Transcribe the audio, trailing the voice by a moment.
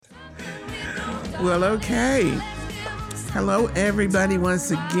Well, okay. Hello, everybody, once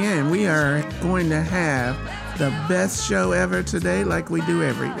again. We are going to have the best show ever today, like we do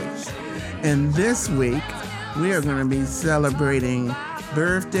every week. And this week, we are going to be celebrating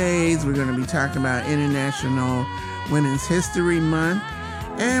birthdays. We're going to be talking about International Women's History Month.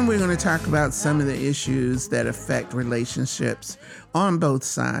 And we're going to talk about some of the issues that affect relationships on both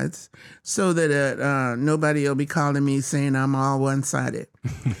sides so that nobody will be calling me saying I'm all one-sided.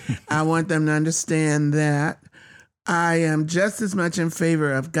 I want them to understand that I am just as much in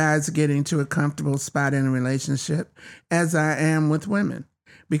favor of guys getting to a comfortable spot in a relationship as I am with women,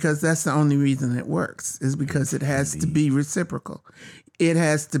 because that's the only reason it works, is because it has to be reciprocal. It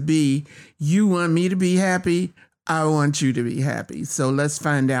has to be, you want me to be happy, I want you to be happy. So let's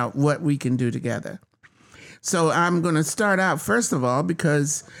find out what we can do together. So I'm going to start out, first of all,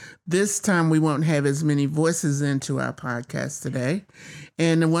 because this time we won't have as many voices into our podcast today.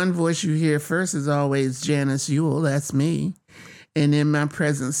 And the one voice you hear first is always Janice Ewell. That's me. And in my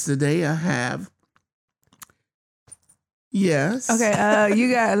presence today, I have... Yes. Okay,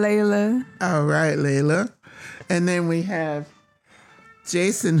 you got Layla. All right, Layla. And then we have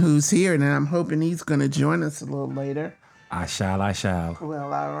Jason, who's here, and I'm hoping he's going to join us a little later. I shall.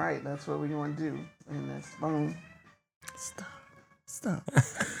 Well, all right. That's what we want to do. And that's boom. Stop.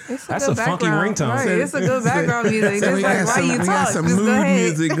 That's a funky ringtone. Right, it's a good background music. So Just like, why you we talk? got some Just go mood ahead.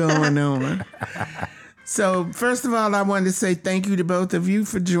 music going on. So first of all, I wanted to say thank you to both of you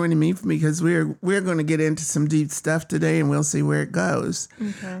for joining me, because we're going to get into some deep stuff today, and we'll see where it goes.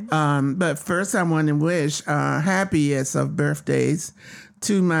 Okay. But first, I want to wish happiest of birthdays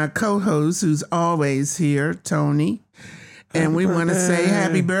to my co-host, who's always here, Tony. And we want to say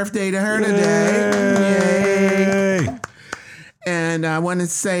happy birthday to her today. Yay! And I want to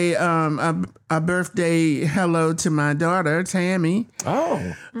say a birthday hello to my daughter, Tammy.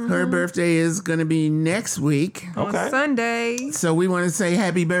 Oh. Her birthday is going to be next week. On Sunday. So we want to say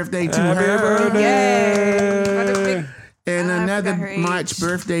happy birthday to Happy her. birthday. Yay. And I another forgot her March age.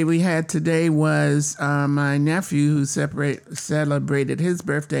 birthday we had today was my nephew, who celebrated his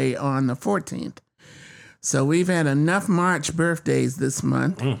birthday on the 14th. So we've had enough March birthdays this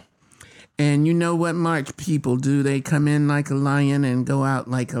month. And you know what March people do? They come in like a lion and go out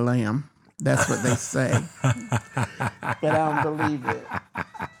like a lamb. That's what they say. But I don't believe it.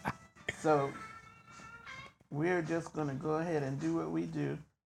 So we're just going to go ahead and do what we do.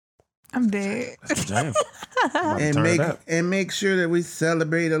 I'm dead. That's the jam. And make sure that we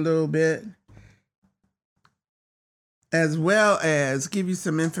celebrate a little bit, as well as give you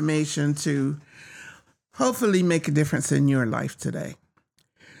some information to hopefully make a difference in your life today.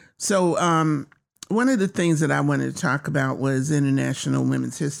 So one of the things that I wanted to talk about was International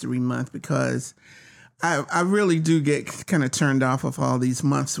Women's History Month, because I really do get kind of turned off of all these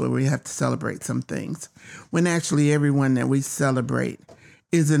months where we have to celebrate some things, when actually everyone that we celebrate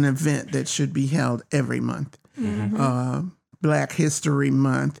is an event that should be held every month. Mm-hmm. Black History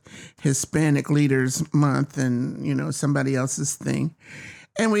Month, Hispanic Leaders Month, and, somebody else's thing.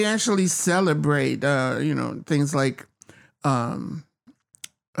 And we actually celebrate, things like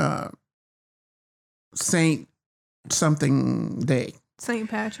Saint something day. St.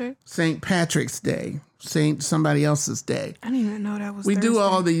 Patrick. St. Patrick's Day. Saint somebody else's day. I didn't even know that was We Thursday. do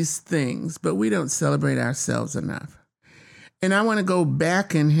all these things, but we don't celebrate ourselves enough. And I want to go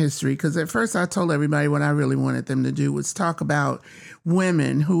back in history, because at first I told everybody what I really wanted them to do was talk about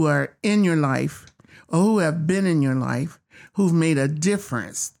women who are in your life, or who have been in your life, who've made a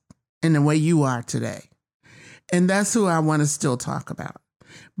difference in the way you are today. And that's who I want to still talk about.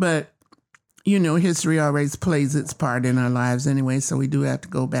 But, history always plays its part in our lives anyway, so we do have to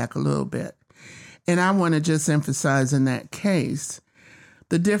go back a little bit. And I want to just emphasize in that case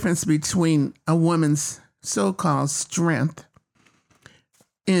the difference between a woman's so-called strength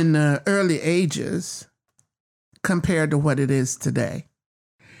in the early ages compared to what it is today.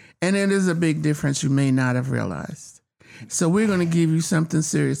 And it is a big difference you may not have realized. So we're going to give you something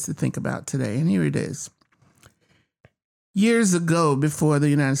serious to think about today, and here it is. Years ago, before the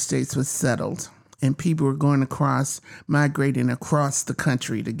United States was settled and people were migrating across the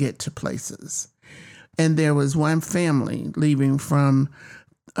country to get to places, and there was one family leaving from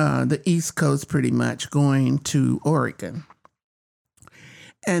the East Coast pretty much going to Oregon.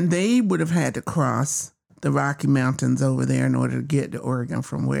 And they would have had to cross the Rocky Mountains over there in order to get to Oregon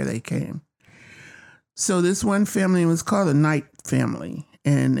from where they came. So this one family was called the Knight family,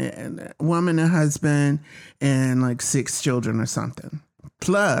 and a woman, a husband, and like 6 children or something.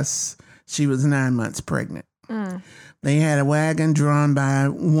 Plus, she was 9 months pregnant. They had a wagon drawn by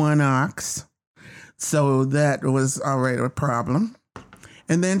 1 ox, so that was already a problem.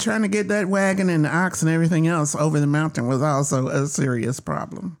 And then trying to get that wagon and the ox and everything else over the mountain was also a serious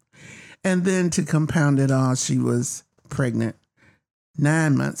problem. And then to compound it all, she was pregnant,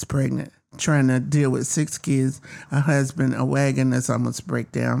 9 months pregnant, trying to deal with 6 kids, a husband, a wagon that's almost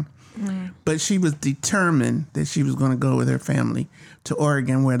break down. But she was determined that she was going to go with her family to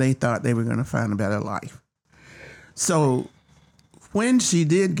Oregon, where they thought they were going to find a better life. So when she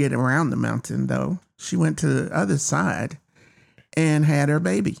did get around the mountain, though, she went to the other side and had her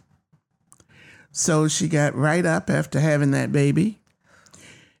baby. So she got right up after having that baby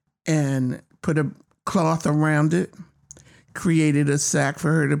and put a cloth around it, created a sack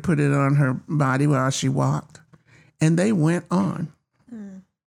for her to put it on her body while she walked, and they went on.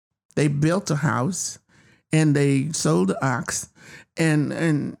 They built a house and they sold the ox,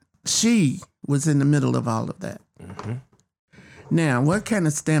 and she was in the middle of all of that. Mm-hmm. Now, what kind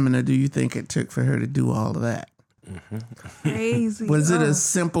of stamina do you think it took for her to do all of that? Crazy. Was it a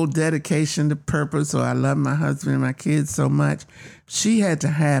simple dedication to purpose, or I love my husband and my kids so much? She had to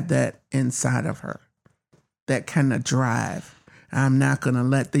have that inside of her, that kind of drive. I'm not going to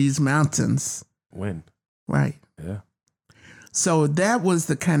let these mountains win. Right. Yeah. So that was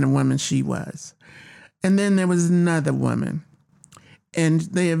the kind of woman she was. And then there was another woman, and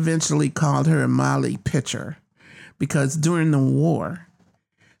they eventually called her Molly Pitcher, because during the war,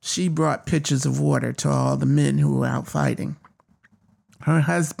 she brought pitchers of water to all the men who were out fighting. Her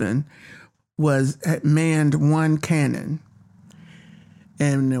husband had manned one cannon,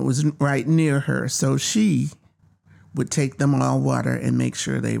 and it was right near her. So she would take them all water and make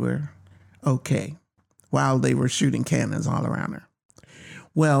sure they were okay while they were shooting cannons all around her.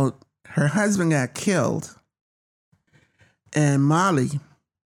 Well, her husband got killed, and Molly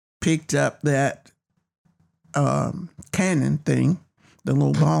picked up that cannon thing, the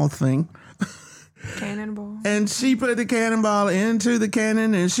little ball thing. Cannonball. And she put the cannonball into the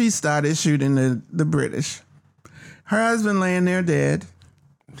cannon, and she started shooting the British. Her husband laying there dead,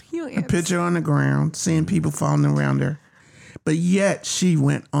 a picture on the ground, seeing people falling around her. But yet she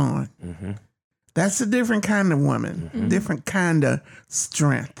went on. Mm-hmm. That's a different kind of woman, different kind of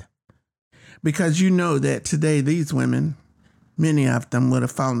strength. Because you know that today these women, many of them would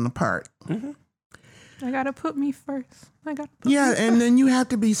have fallen apart. Mm-hmm. I got to put me first. And then you have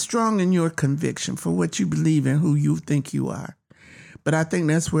to be strong in your conviction for what you believe in, who you think you are. But I think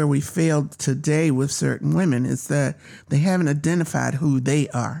that's where we failed today with certain women, is that they haven't identified who they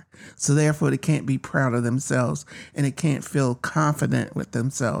are. So therefore they can't be proud of themselves, and they can't feel confident with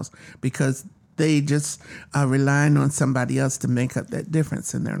themselves because they just are relying on somebody else to make up that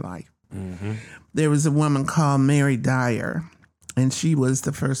difference in their life. Mm-hmm. There was a woman called Mary Dyer, and she was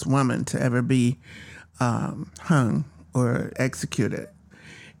the first woman to ever be hung or executed.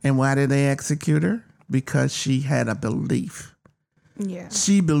 And why did they execute her? Because she had a belief. Yeah.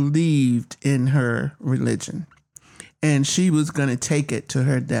 She believed in her religion, and she was going to take it to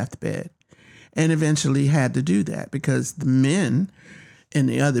her deathbed, and eventually had to do that because the men and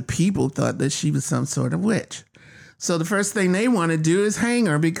the other people thought that she was some sort of witch. So the first thing they want to do is hang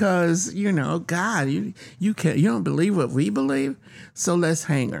her because, God, you don't believe what we believe, so let's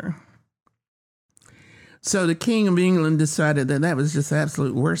hang her. So the King of England decided that was just the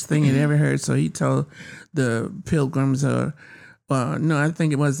absolute worst thing he'd ever heard. So he told the Pilgrims, no, I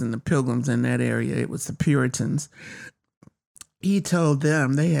think it wasn't the Pilgrims in that area. It was the Puritans. He told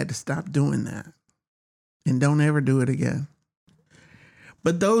them they had to stop doing that and don't ever do it again.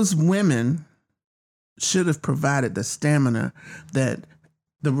 But those women should have provided the stamina that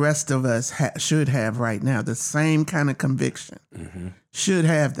the rest of us should have right now. The same kind of conviction. Mm-hmm. Should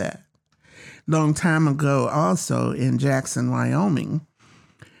have that. Long time ago, also in Jackson, Wyoming,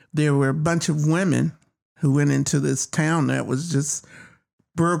 there were a bunch of women who went into this town that was just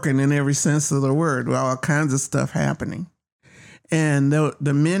broken in every sense of the word, with all kinds of stuff happening. And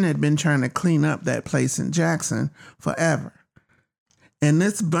the men had been trying to clean up that place in Jackson forever. And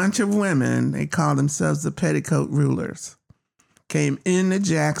this bunch of women, they called themselves the Petticoat Rulers, came into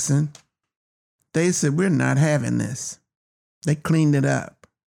Jackson. They said, we're not having this. They cleaned it up.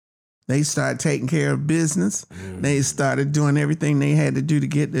 They started taking care of business. Mm-hmm. They started doing everything they had to do to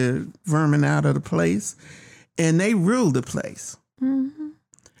get the vermin out of the place. And they ruled the place. Mm-hmm.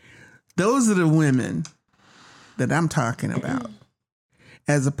 Those are the women that I'm talking about,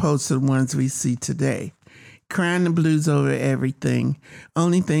 as opposed to the ones we see today. Crying the blues over everything.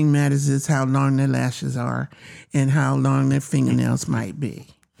 Only thing matters is how long their lashes are and how long their fingernails might be.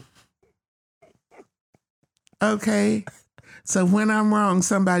 Okay? So when I'm wrong,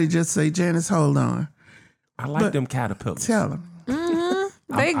 somebody just say, Janice, hold on. I like them caterpillars. Tell them.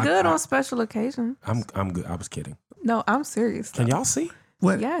 Mm-hmm. They good on special occasions. I'm good. I was kidding. No, I'm serious. Can y'all see?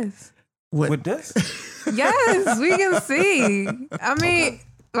 What? Yes. What? With this? Yes, we can see. I mean,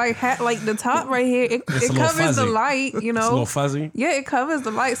 like the top right here, it It's a little covers the fuzzy. light, you It's a little know. fuzzy. Yeah, it covers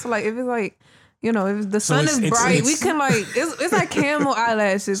the light. So like if it's like, you know, if the So sun it's- is it's- bright, we it's- can like it's like camel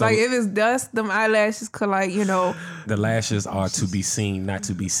eyelashes. So- like if it's dust, them eyelashes could like, you know, The lashes are to be seen, not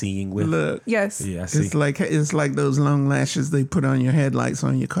to be seeing with. Look. yes. Yeah, I see. It's like those long lashes they put on your headlights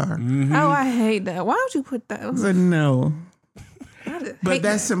on your car. Oh, I hate that. Why don't you put that? But no. I just But hate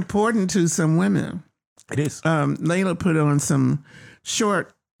that's that. important to some women. It is. Layla put on some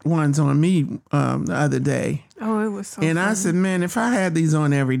short ones on me the other day. Oh, it was so And I funny. said, man, if I had these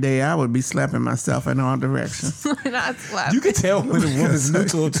on every day, I would be slapping myself in all directions. Not slap. You can tell when a woman's new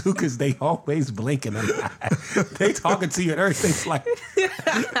to them too, because they always blinking a lot. They talking to you and everything's like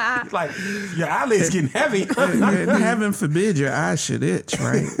your eyelids getting heavy. And heaven forbid your eyes should itch,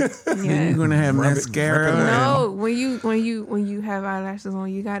 right? Then Yeah. you're gonna have Rub it- mascara. rub it No, when you have eyelashes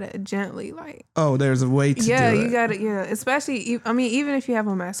on, you gotta gently like. Oh, there's a way to Yeah, do you it. gotta. Yeah, especially. I mean, even if you have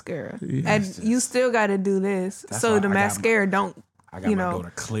a mascara, Yes. and you still gotta do this, That's so why the I got mascara don't. I got You my know.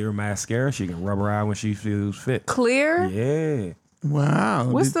 daughter clear mascara. She can rub her eye when she feels fit. Clear. Yeah. Wow.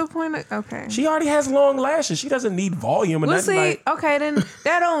 What's the point of? Okay. She already has long lashes. She doesn't need volume or Well, nothing. see, Like, okay, then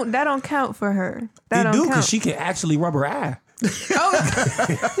that don't count for her. That they don't do count. because she can actually rub her eye.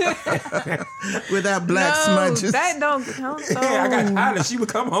 Without black no, smudges? that don't count. Yeah, I got though. tired. She would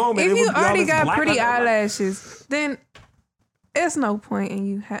come home and If it you would be all already this got black pretty under her. eyelashes, then it's no point in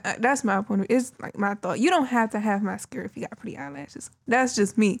you. That's my point. It's like my thought. You don't have to have mascara if you got pretty eyelashes. That's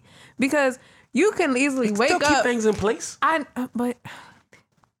just me, because you can easily wake Still keep up. things in place. But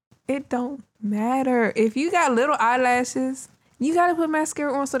it don't matter if you got little eyelashes. You gotta put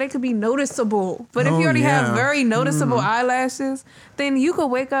mascara on so they could be noticeable. But if Oh, you already yeah. have very noticeable eyelashes, then you could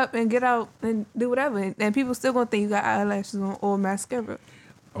wake up and get out and do whatever, and people still gonna think you got eyelashes on or mascara.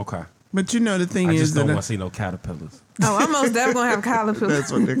 Okay. But you know the thing I is just don't that want to see no caterpillars. Oh, I'm most definitely gonna have caterpillars.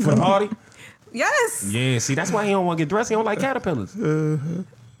 that's what they're For the called. party? Yes. Yeah, see, that's why he don't want to get dressed. He don't like caterpillars.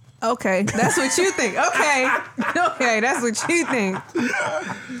 Okay, that's what you think. Okay, okay, that's what you think.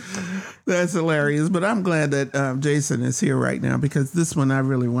 That's hilarious. But I'm glad that Jason is here right now, because this one I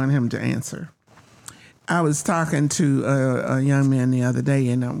really want him to answer. I was talking to a young man the other day,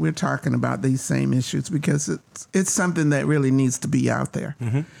 and we're talking about these same issues because it's something that really needs to be out there.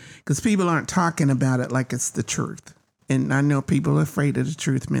 Because people aren't talking about it like it's the truth. And I know people are afraid of the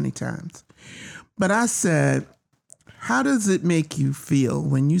truth many times. But I said, how does it make you feel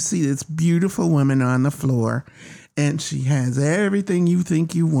when you see this beautiful woman on the floor and she has everything you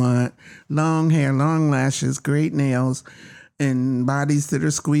think you want, long hair, long lashes, great nails, and bodies that are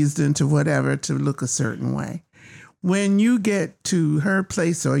squeezed into whatever to look a certain way? When you get to her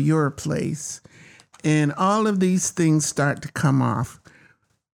place or your place and all of these things start to come off,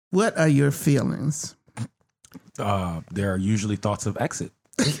 what are your feelings? There are usually thoughts of exit.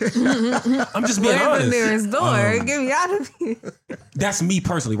 I'm just being Where's the honest. nearest door? Get me out of here. That's me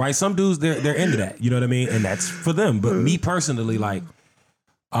personally, right? Some dudes they're into that, you know what I mean, and that's for them. But me personally, like,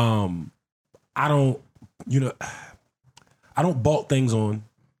 I don't, I don't bolt things on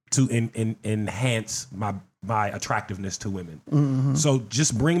to enhance my attractiveness to women. So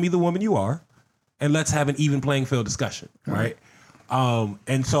just bring me the woman you are, and let's have an even playing field discussion, right?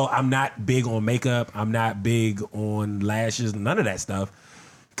 And so I'm not big on makeup. I'm not big on lashes, none of that stuff.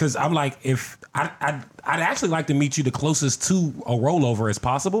 Cause I'm like, if I'd actually like to meet you the closest to a rollover as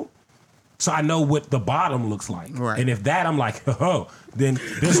possible, so I know what the bottom looks like. Right. And if that, I'm like, oh, then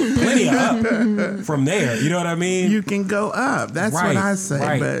there's plenty of up from there. You know what I mean? You can go up. That's Right, what I say.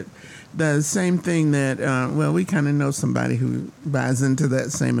 right. But the same thing that, we kind of know somebody who buys into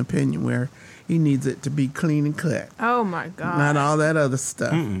that same opinion where he needs it to be clean and cut, Oh my god. not all that other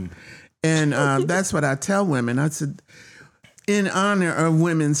stuff. And that's what I tell women. I said, in honor of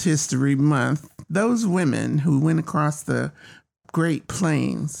Women's History Month, those women who went across the Great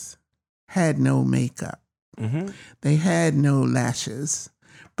Plains had no makeup. They had no lashes,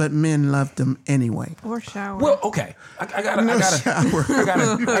 but men loved them anyway. Or shower. Well, okay. I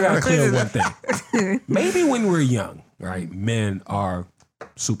gotta clear one thing. Maybe when we're young, right? Men are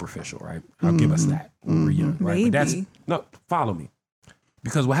superficial, right? I'll give us that when we're young, right? But that's Maybe. no. Follow me,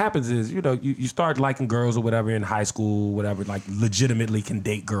 because what happens is, you start liking girls or whatever in high school, whatever. Like legitimately can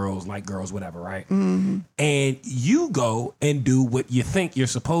date girls, like girls, whatever, right? And you go and do what you think you're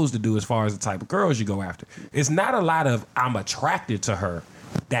supposed to do as far as the type of girls you go after. It's not a lot of I'm attracted to her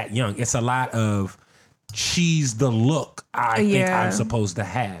that young. It's a lot of she's the look I think Yeah. I'm supposed to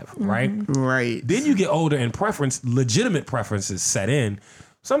have, right? Right. Then you get older and legitimate preferences set in.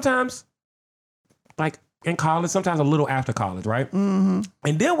 Sometimes, like, in college, sometimes a little after college, right? Mm-hmm.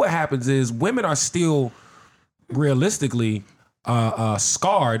 And then what happens is women are still realistically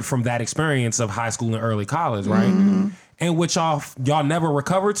scarred from that experience of high school and early college, right? Mm-hmm. And what y'all never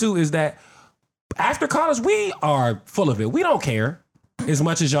recover to is that after college, we are full of it. We don't care as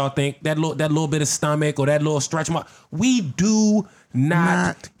much as y'all think. That little bit of stomach or that little stretch mark, we do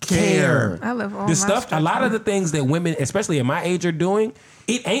not care. I love all the stuff. A lot of the things that women, especially at my age, are doing,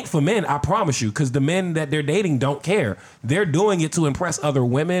 it ain't for men. I promise you, because the men that they're dating don't care. They're doing it to impress other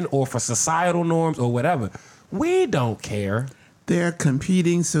women or for societal norms or whatever. We don't care. They're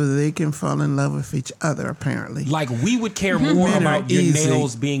competing so they can fall in love with each other, apparently. Like, we would care more about your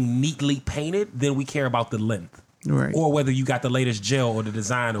nails being neatly painted than we care about the length. Right. Or whether you got the latest gel or the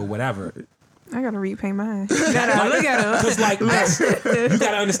design or whatever. I gotta repaint mine. Look at them. Because, like, you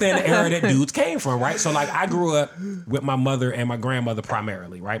gotta understand the era that dudes came from, right? So, like, I grew up with my mother and my grandmother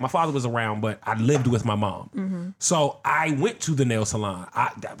primarily, right? My father was around, but I lived with my mom. Mm-hmm. So I went to the nail salon.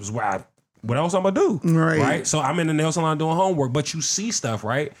 That was where what else I'm gonna do? Right. So I'm in the nail salon doing homework, but you see stuff,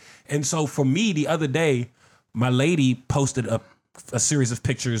 right? And so for me, the other day, my lady posted a series of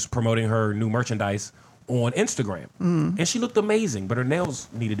pictures promoting her new merchandise on Instagram. And she looked amazing, but her nails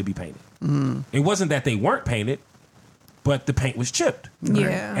needed to be painted. It wasn't that they weren't painted, but the paint was chipped.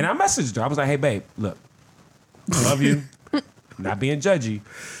 Yeah. And I messaged her. I was like, hey, babe, look, I love you. Not being judgy,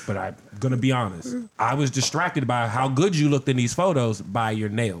 but I'm gonna be honest. I was distracted by how good you looked in these photos by your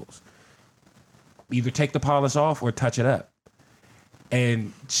nails. Either take the polish off or touch it up.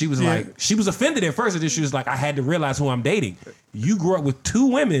 And she was like, she was offended at first, and then she was like, I had to realize who I'm dating. You grew up with two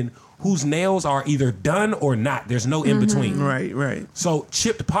women whose nails are either done or not. There's no in between. Right. So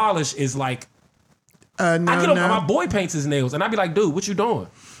chipped polish is like, No, I get my boy paints his nails, and I'd be like, dude, what you doing?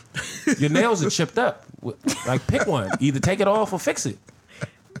 Your nails are chipped up. Like, pick one. Either take it off or fix it.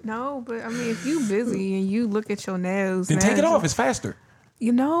 No, but I mean, if you busy and you look at your nails, Then take it off. It's faster.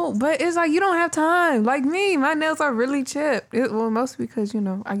 You know, but it's like you don't have time. Like me, my nails are really chipped. Mostly because,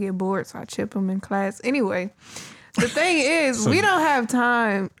 I get bored, so I chip them in class. Anyway, the thing is, we don't have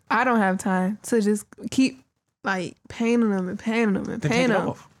time. I don't have time to just keep, like, painting them and painting them and Then painting take it them.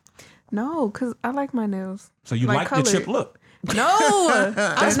 off. No, because I like my nails. So you like the chip look? No,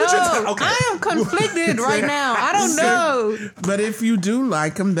 That's what you're saying. Okay. I am conflicted right now. I don't know. But if you do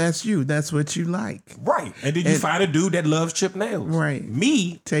like them, that's you. That's what you like. Right. And then you find a dude that loves chipped nails. Right.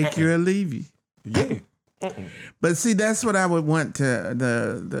 Me. Take you or leave you. Yeah. But see, that's what I would want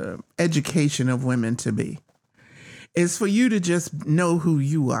the education of women to be. Is for you to just know who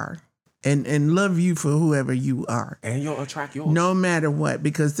you are and love you for whoever you are. And you'll attract yours. No matter what,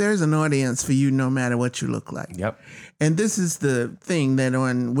 because there's an audience for you no matter what you look like. Yep. And this is the thing that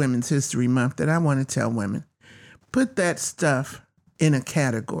on Women's History Month that I want to tell women. Put that stuff in a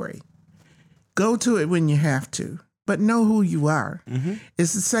category. Go to it when you have to, but know who you are. Mm-hmm.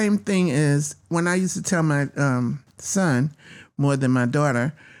 It's the same thing as when I used to tell my son, more than my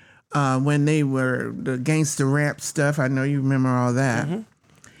daughter, when they were the gangster rap stuff. I know you remember all that. Mm-hmm.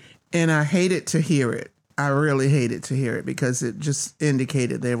 And I hated to hear it. I really hated to hear it because it just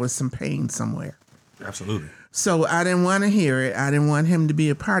indicated there was some pain somewhere. Absolutely. So I didn't want to hear it. I didn't want him to be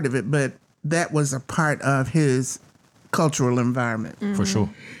a part of it, but that was a part of his cultural environment. Mm-hmm. For sure.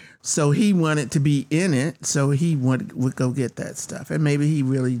 So he wanted to be in it, so he would go get that stuff. And maybe he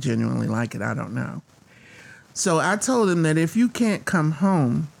really genuinely liked it. I don't know. So I told him that if you can't come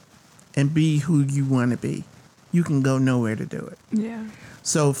home and be who you want to be, you can go nowhere to do it. Yeah.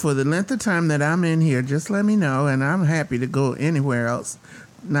 So for the length of time that I'm in here, just let me know, and I'm happy to go anywhere else,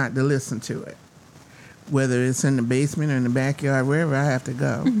 not to listen to it. Whether it's in the basement or in the backyard, wherever I have to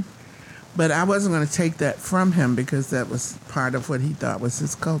go. But I wasn't going to take that from him because that was part of what he thought was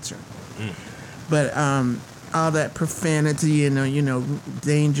his culture. But all that profanity and,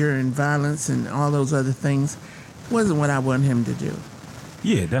 danger and violence and all those other things wasn't what I want him to do.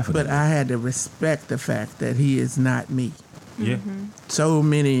 Yeah, definitely. But I had to respect the fact that he is not me. Yeah. Mm-hmm. So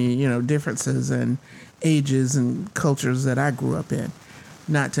many, differences and ages and cultures that I grew up in,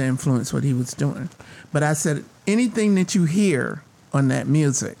 not to influence what he was doing. But I said, anything that you hear on that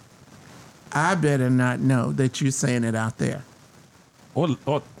music, I better not know that you're saying it out there. Or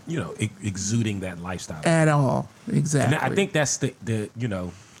exuding that lifestyle. At all. Exactly. And I think that's the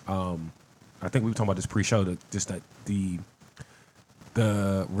I think we were talking about this pre-show,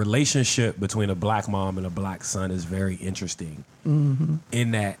 the relationship between a black mom and a black son is very interesting. Mm-hmm.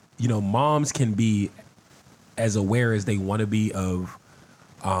 In that, moms can be as aware as they want to be of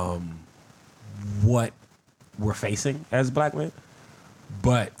what we're facing as black men.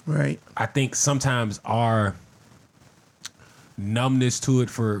 But right. I think sometimes our numbness to it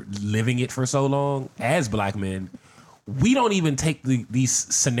for living it for so long as black men, we don't even take these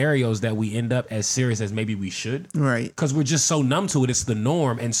scenarios that we end up as serious as maybe we should. Right. Because we're just so numb to it. It's the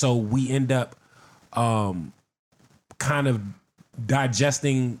norm. And so we end up kind of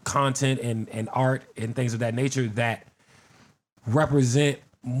digesting content and art and things of that nature that represent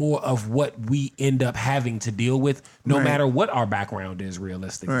more of what we end up having to deal with, no matter what our background is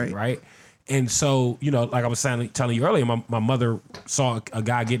realistically, right? And so, you know, like I was telling you earlier, my mother saw a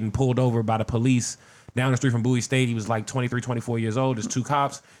guy getting pulled over by the police down the street from Bowie State. He was like 23, 24 years old. There's two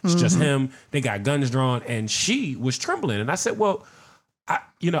cops. It's just him. They got guns drawn, and she was trembling. And I said, well, I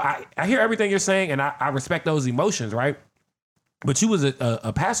hear everything you're saying, and I respect those emotions, right? But you was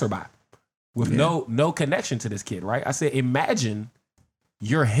a passerby with no connection to this kid, right? I said, imagine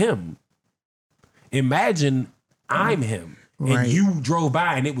you're him. Imagine I'm him. And you drove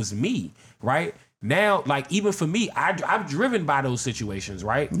by and it was me, right? Now, like, even for me, I've driven by those situations,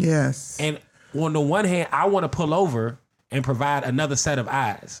 right? Yes. And on the one hand, I want to pull over and provide another set of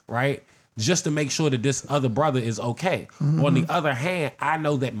eyes, right? Just to make sure that this other brother is okay. On the other hand, I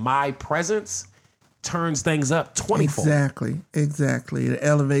know that my presence turns things up 24. Exactly. It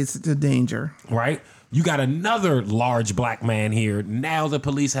elevates it to danger. Right? You got another large black man here. Now the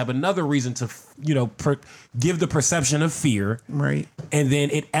police have another reason to, give the perception of fear. Right. And then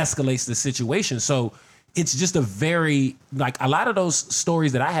it escalates the situation. So it's just a very, like, a lot of those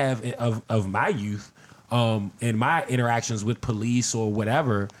stories that I have of my youth, in my interactions with police or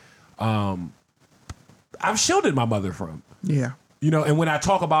whatever, I've shielded my mother from. Yeah. And when I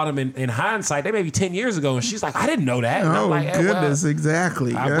talk about them in hindsight, they may be 10 years ago, and she's like, I didn't know that. And I'm like, hey, goodness,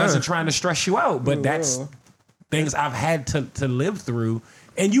 exactly. I wasn't trying to stress you out, but that's things I've had to live through,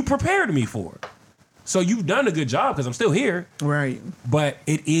 and you prepared me for it. So you've done a good job, because I'm still here. Right. But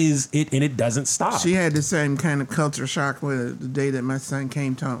it doesn't stop. She had the same kind of culture shock with the day that my son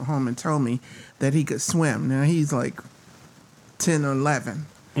came home and told me that he could swim. Now, he's like 10 or 11.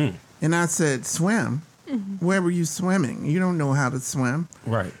 And I said, swim? Where were you swimming? You don't know how to swim.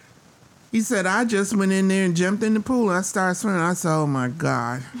 Right. He said, I just went in there and jumped in the pool. I started swimming. I said, oh, my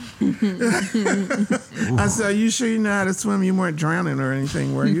God. I said, are you sure you know how to swim? You weren't drowning or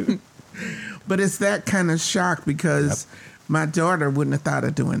anything, were you? But it's that kind of shock, because my daughter wouldn't have thought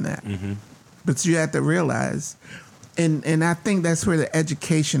of doing that. But you have to realize, and I think that's where the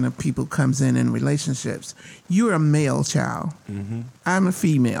education of people comes in relationships. You're a male child. I'm a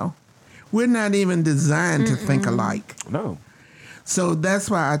female. We're not even designed to think alike. No. So that's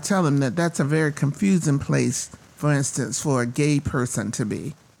why I tell them that that's a very confusing place, for instance, for a gay person to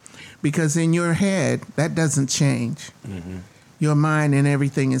be. Because in your head, that doesn't change. Your mind and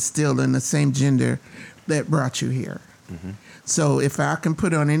everything is still in the same gender that brought you here. So if I can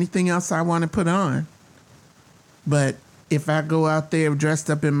put on anything else I want to put on, but if I go out there dressed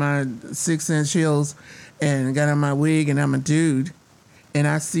up in my 6-inch heels and got on my wig and I'm a dude, and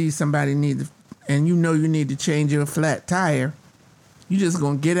I see somebody and you need to change your flat tire, you just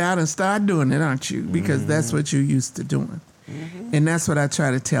going to get out and start doing it, aren't you? Because that's what you're used to doing. And that's what I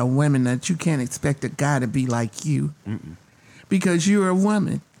try to tell women, that you can't expect a guy to be like you because you're a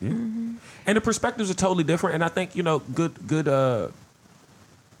woman. And the perspectives are totally different. And I think, good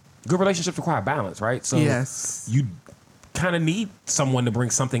relationships require balance, right? So you kind of need someone to bring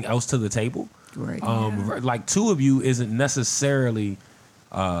something else to the table. Right. Like, two of you isn't necessarily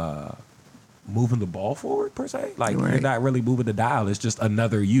moving the ball forward per se. Like, you're not really moving the dial. It's just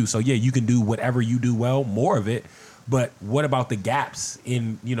another you. So yeah, you can do whatever you do well, more of it. But what about the gaps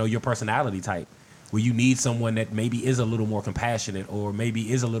in, your personality type, where you need someone that maybe is a little more compassionate or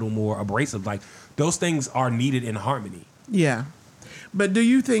maybe is a little more abrasive? Like, those things are needed in harmony. Yeah. But do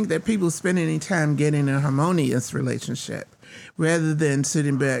you think that people spend any time getting a harmonious relationship rather than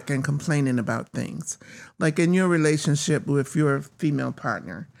sitting back and complaining about things? Like in your relationship with your female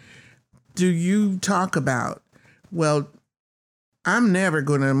partner, do you talk about, well, I'm never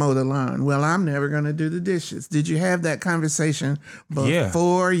going to mow the lawn. Well, I'm never going to do the dishes. Did you have that conversation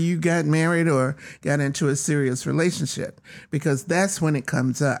before you got married or got into a serious relationship? Because that's when it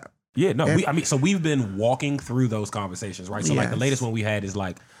comes up. Yeah, no, so we've been walking through those conversations, right? So like the latest one we had is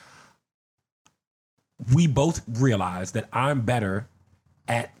like, we both realized that I'm better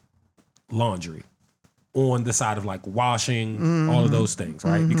at laundry on the side of like washing, all of those things,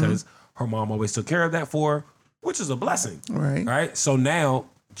 right? Because her mom always took care of that for her, which is a blessing. Right. So now,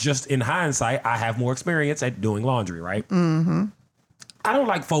 just in hindsight, I have more experience at doing laundry, right? I don't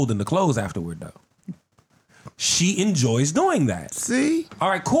like folding the clothes afterward, though. She enjoys doing that. See? All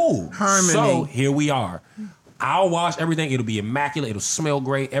right, cool. Harmony. So here we are. I'll wash everything. It'll be immaculate. It'll smell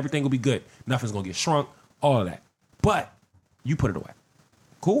great. Everything will be good. Nothing's going to get shrunk. All of that. But You put it away.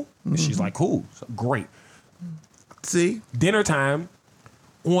 Cool? And she's like, cool. So, great. See? Dinner time,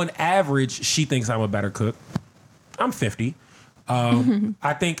 on average, she thinks I'm a better cook. I'm 50.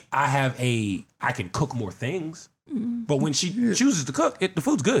 I think I can cook more things. But when she chooses to cook, the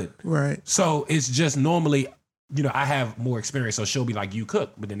food's good. Right. So it's just normally, I have more experience. So she'll be like, you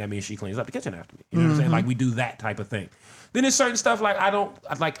cook. But then that means she cleans up the kitchen after me. You know what I'm saying? Like we do that type of thing. Then there's certain stuff like I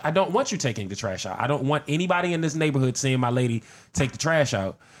don't want you taking the trash out. I don't want anybody in this neighborhood seeing my lady take the trash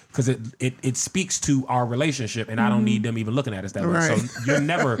out because it speaks to our relationship and I don't need them even looking at us that way. Right. So you're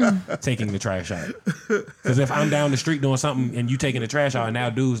never taking the trash out. Because if I'm down the street doing something and you taking the trash out and now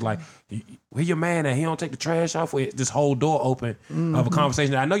dude's like, where your man at? He don't take the trash out for this whole door open of a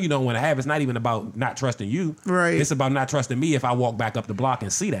conversation that I know you don't want to have. It's not even about not trusting you. Right. It's about not trusting me if I walk back up the block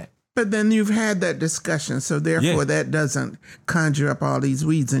and see that. But then you've had that discussion, so therefore that doesn't conjure up all these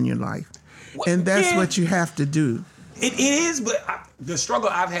weeds in your life. And that's what you have to do. It is, but the struggle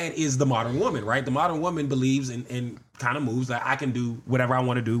I've had is the modern woman, right? The modern woman believes and kind of moves that I can do whatever I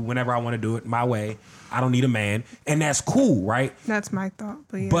want to do, whenever I want to do it, my way. I don't need a man, and that's cool, right? That's my thought,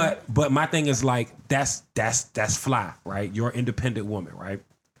 but yeah. But my thing is like that's fly, right? You're an independent woman, right?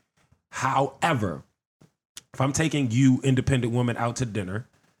 However, if I'm taking you, independent woman, out to dinner,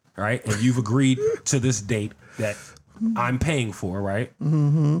 right, and you've agreed to this date that I'm paying for, right?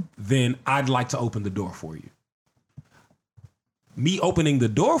 Then I'd like to open the door for you. Me opening the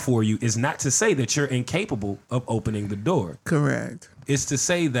door for you is not to say that you're incapable of opening the door. Correct. It's to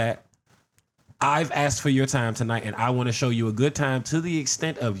say that I've asked for your time tonight and I want to show you a good time to the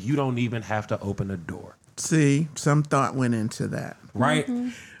extent of you don't even have to open the door. See, some thought went into that. Right?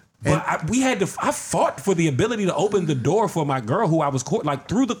 But I fought for the ability to open the door for my girl who I was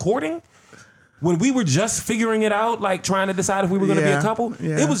through the courting. When we were just figuring it out, like trying to decide if we were going to be a couple,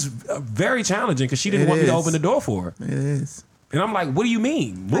 it was very challenging because she didn't want me to open the door for her. It is. And I'm like, what do you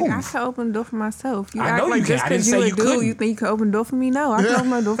mean? Move. Like, I can open the door for myself. I know you can. Just I didn't because say you you a dude, couldn't. you think you can open the door for me? No, I can open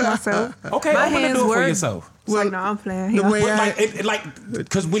my door for myself. Okay, My open the hands door for work. yourself. It's like, no, I'm playing. The way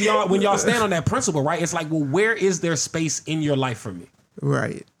Because when y'all stand on that principle, right? It's like, well, where is there space in your life for me?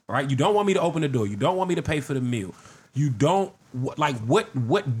 Right. Right? You don't want me to open the door. You don't want me to pay for the meal. You don't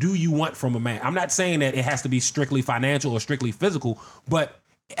what do you want from a man? I'm not saying that it has to be strictly financial or strictly physical, but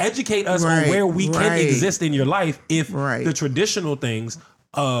educate us on where we can exist in your life if the traditional things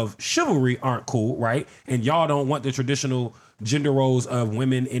of chivalry aren't cool, right? And y'all don't want the traditional gender roles of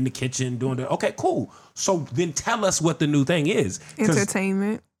women in the kitchen doing the okay, cool. So then tell us what the new thing is.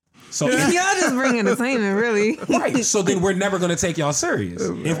 Entertainment. So y'all just bring entertainment, really. Right. So then we're never going to take y'all serious.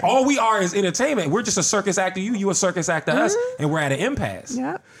 Right. If all we are is entertainment, we're just a circus act to you a circus act to us, and we're at an impasse.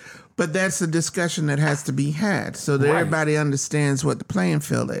 Yep. But that's a discussion that has to be had so that everybody understands what the playing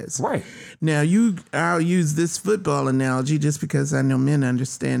field is. Right. Now, I'll use this football analogy just because I know men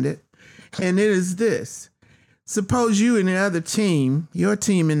understand it. And it is this. Suppose you and the other team, your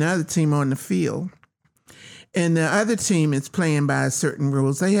team and the other team on the field, and the other team is playing by certain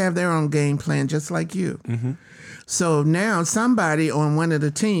rules. They have their own game plan just like you. Mm-hmm. So now somebody on one of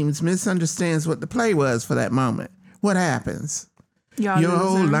the teams misunderstands what the play was for that moment. What happens? Your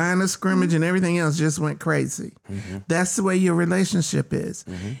whole line of scrimmage and everything else just went crazy. Mm-hmm. That's the way your relationship is.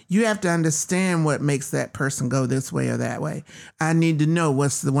 Mm-hmm. You have to understand what makes that person go this way or that way. I need to know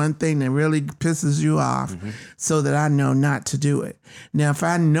what's the one thing that really pisses you off so that I know not to do it. Now, if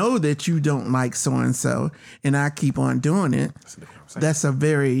I know that you don't like so-and-so and I keep on doing it, that's a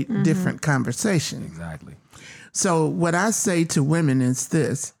very different conversation. Exactly. So what I say to women is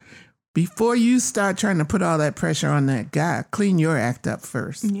this. Before you start trying to put all that pressure on that guy, clean your act up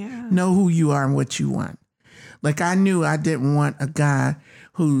first. Yeah. Know who you are and what you want. Like I knew I didn't want a guy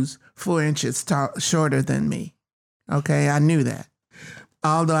who's 4 inches shorter than me. Okay, I knew that.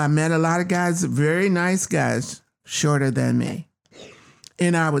 Although I met a lot of guys, very nice guys, shorter than me.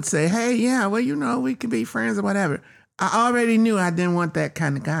 And I would say, hey, yeah, well, we could be friends or whatever. I already knew I didn't want that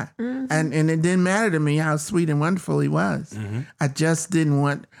kind of guy. Mm-hmm. And it didn't matter to me how sweet and wonderful he was. Mm-hmm. I just didn't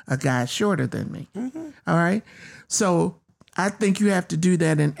want a guy shorter than me. Mm-hmm. All right? So I think you have to do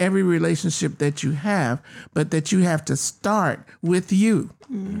that in every relationship that you have, but that you have to start with you.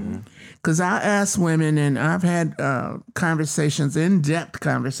 Because I ask women, and I've had conversations, in-depth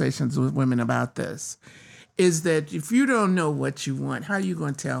conversations with women about this, is that if you don't know what you want, how are you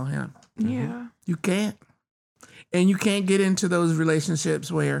going to tell him? Yeah. You can't. And you can't get into those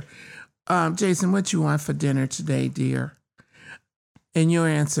relationships where, Jason, what you want for dinner today, dear? And your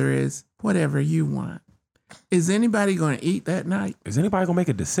answer is, whatever you want. Is anybody going to eat that night? Is anybody going to make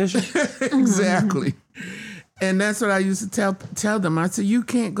a decision? Exactly. And that's what I used to tell them. I said, you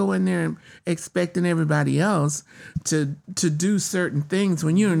can't go in there and expecting everybody else to do certain things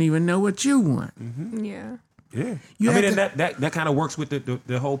when you don't even know what you want. Mm-hmm. Yeah. Yeah. And that kind of works with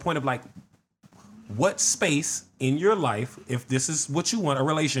the whole point of like, what space in your life, if this is what you want, a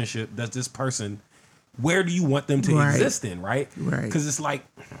relationship, does this person, where do you want them to exist in, right? Right. Because it's like,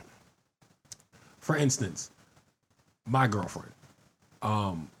 for instance, my girlfriend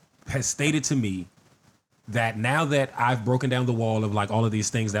has stated to me that now that I've broken down the wall of like all of these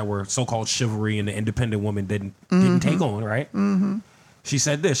things that were so-called chivalry and the independent woman didn't take on, right? Mm-hmm. She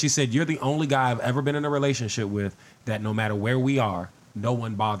said this. She said, you're the only guy I've ever been in a relationship with that no matter where we are, no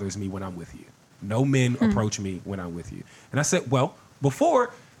one bothers me when I'm with you. No men approach me when I'm with you. And I said, well,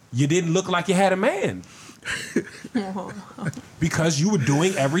 before, you didn't look like you had a man. Because you were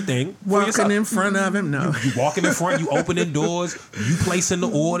doing everything for walking yourself. in front of him. No, you walking in front, you opening doors, you placing the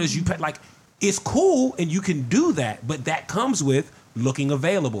orders, like it's cool and you can do that, but that comes with looking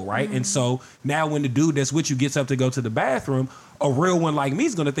available, right? And so now when the dude that's with you gets up to go to the bathroom, a real one like me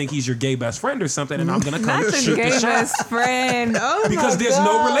is gonna think he's your gay best friend or something, and I'm gonna come Not shoot the gay the shot best friend. Oh because my there's God.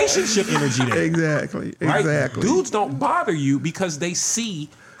 no relationship energy there. exactly. Right? Dudes don't bother you because they see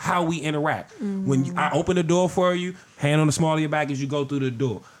how we interact. When I open the door for you, hand on the small of your back as you go through the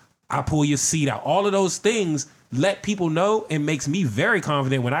door. I pull your seat out. All of those things let people know and makes me very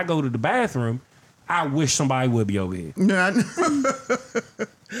confident when I go to the bathroom. I wish somebody would be over here. No,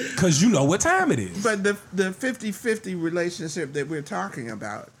 Because you know what time it is. but the 50-50 relationship that we're talking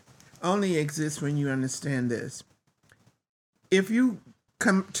about only exists when you understand this. If you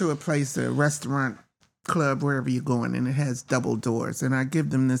come to a place, a restaurant, club, wherever you're going, and it has double doors, and I give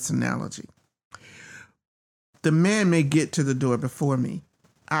them this analogy. The man may get to the door before me.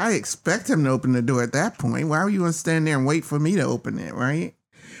 I expect him to open the door at that point. Why are you going to stand there and wait for me to open it, right?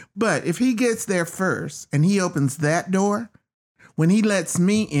 But if he gets there first and he opens that door, when he lets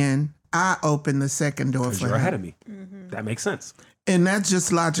me in, I open the second door Because for you're him. ahead of me. That makes sense. And that's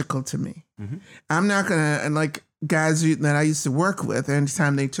just logical to me. I'm not going to, and like guys that I used to work with,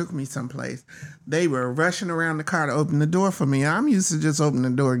 anytime they took me someplace, they were rushing around the car to open the door for me. I'm used to just open the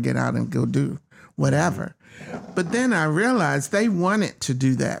door, get out and go do whatever. But then I realized they wanted to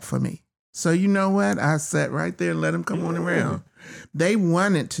do that for me. So you know what? I sat right there and let them come on around. They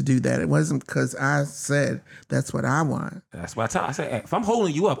wanted to do that. It wasn't because I said that's what I want. That's why I say, hey, if I'm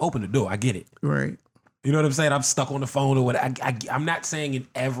holding you up, open the door. I get it. Right. You know what I'm saying? I'm stuck on the phone or whatever. I'm not saying in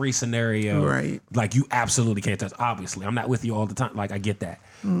every scenario, Right. like you absolutely can't touch. Obviously, I'm not with you all the time. Like I get that,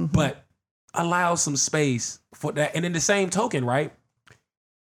 but allow some space for that. And in the same token, right?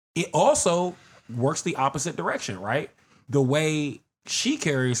 It also works the opposite direction, right? The way she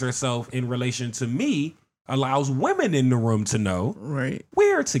carries herself in relation to me allows women in the room to know Right.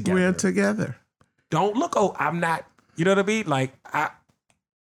 we're together. We're together. Don't look, oh, I'm not, you know what I mean? Like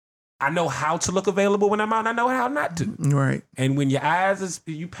I know how to look available when I'm out, and I know how not to. Right. And when your eyes is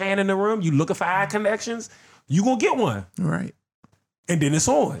you pan in the room, you looking for eye connections, you gonna get one. Right. And then it's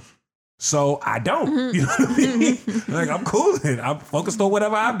on. So I don't. You know what I mean? Like I'm cool. I'm focused on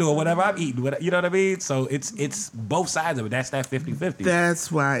whatever I'm doing, whatever I'm eating. You know what I mean? So it's both sides of it. That's that 50-50.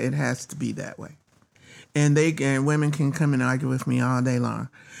 That's why it has to be that way. And women can come and argue with me all day long.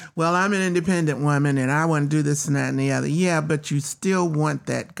 Well, I'm an independent woman and I want to do this and that and the other. Yeah, but you still want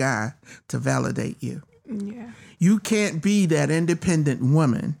that guy to validate you. Yeah. You can't be that independent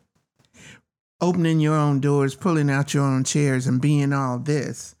woman opening your own doors, pulling out your own chairs and being all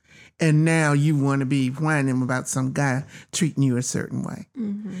this. And now you want to be whining about some guy treating you a certain way.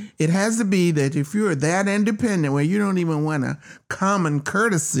 It has to be that if you're that independent where you don't even want a common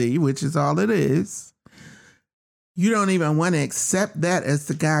courtesy, which is all it is, you don't even want to accept that as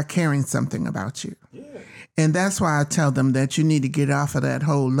the guy caring something about you. Yeah. And that's why I tell them that you need to get off of that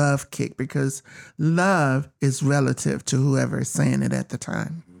whole love kick, because love is relative to whoever is saying it at the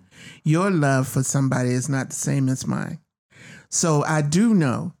time. Your love for somebody is not the same as mine. So I do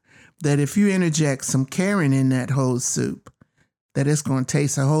know that if you interject some caring in that whole soup, that it's going to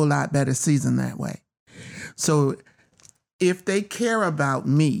taste a whole lot better seasoned that way. So if they care about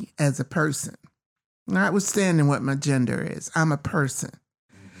me as a person, notwithstanding what my gender is, I'm a person.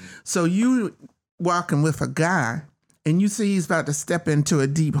 So you walking with a guy and you see he's about to step into a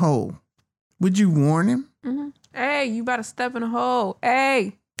deep hole, would you warn him? Mm-hmm. Hey, you about to step in a hole.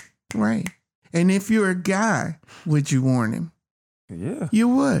 Hey. Right. And if you're a guy, would you warn him? Yeah. You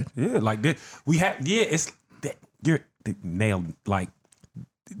would. Yeah. Like that. We have, yeah, it's, that, you're nailed. Like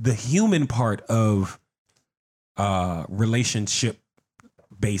the human part of relationship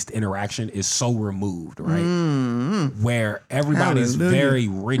based interaction is so removed, right? Where everybody's Hallelujah. very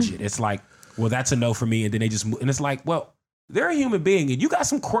rigid. It's like well, that's a no for me. And then they just and it's like, well, they're a human being, and you got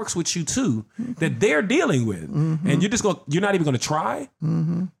some quirks with you too that they're dealing with, and you're not even gonna try.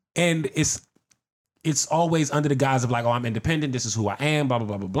 And it's always under the guise of like, oh, I'm independent. This is who I am. Blah blah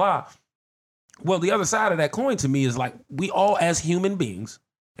blah blah blah. Well, the other side of that coin to me is like, we all as human beings,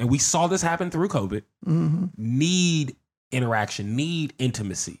 and we saw this happen through COVID, need interaction, need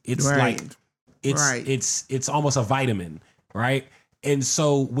intimacy. It's like it's almost a vitamin, right? And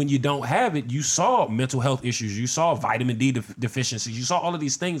so when you don't have it, you saw mental health issues, you saw vitamin D deficiencies, you saw all of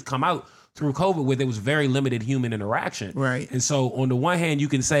these things come out through COVID where there was very limited human interaction. Right. And so on the one hand, you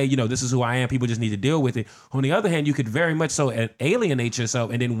can say, this is who I am, people just need to deal with it. On the other hand, you could very much so alienate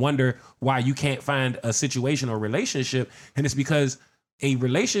yourself and then wonder why you can't find a situation or relationship. And it's because a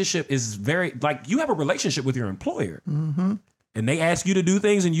relationship is very, like, you have a relationship with your employer. And they ask you to do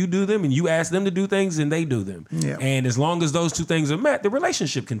things and you do them, and you ask them to do things and they do them. Yeah. And as long as those two things are met, the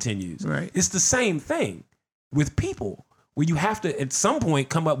relationship continues. Right. It's the same thing with people, where you have to at some point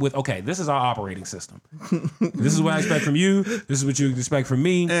come up with, okay, this is our operating system. This is what I expect from you. This is what you expect from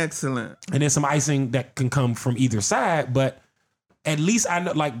me. Excellent. And then some icing that can come from either side. But at least I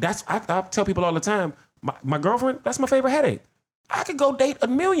know, like, I tell people all the time, my girlfriend, that's my favorite headache. I could go date a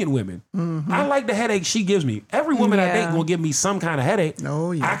million women. I like the headache she gives me. Every woman I date gonna give me some kind of headache.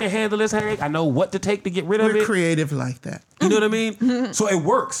 Oh, yeah. I can handle this headache. I know what to take to get rid of We're it. creative like that. You know what I mean? So it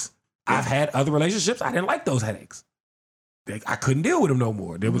works. I've had other relationships. I didn't like those headaches. I couldn't deal with them no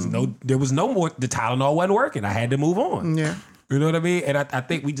more. There was no more. The Tylenol wasn't working. I had to move on. Yeah. You know what I mean? And I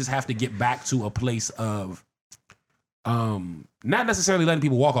think we just have to get back to a place of, not necessarily letting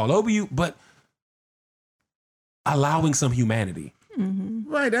people walk all over you, but allowing some humanity.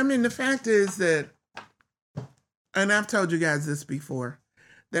 Right. I mean, the fact is that, and I've told you guys this before,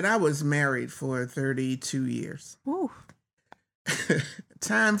 that I was married for 32 years. Ooh.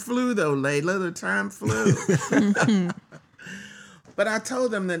 Time flew, though, Layla. The time flew. But I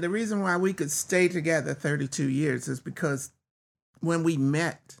told them that the reason why we could stay together 32 years is because when we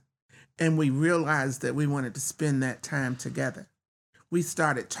met and we realized that we wanted to spend that time together, we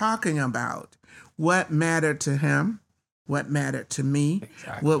started talking about what mattered to him, what mattered to me,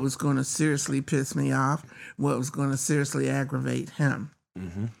 what was going to seriously piss me off, what was going to seriously aggravate him.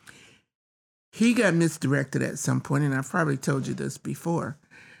 He got misdirected at some point, and I've probably told you this before,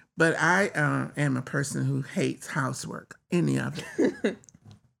 but I am a person who hates housework, any of it.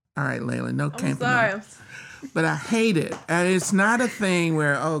 All right, Layla, no camping. I'm sorry. But I hate it. And it's not a thing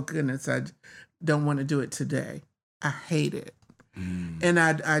where, oh, goodness, I don't want to do it today. I hate it. And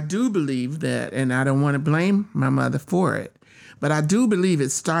I do believe that, and I don't want to blame my mother for it, but I do believe it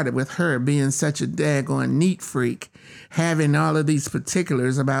started with her being such a daggone neat freak, having all of these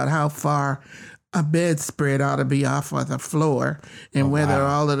particulars about how far a bedspread ought to be off of the floor and whether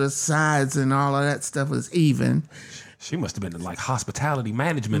all of the sides and all of that stuff was even. She must have been in like hospitality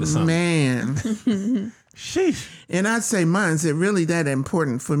management or something. Man. Sheesh. And I'd say, is it really that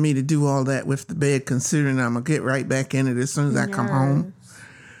important for me to do all that with the bed, considering I'm going to get right back in it as soon as I come home?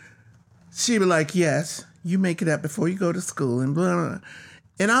 She'd be like, yes, you make it up before you go to school and blah, blah, blah.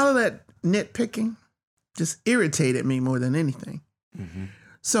 And all of that nitpicking just irritated me more than anything.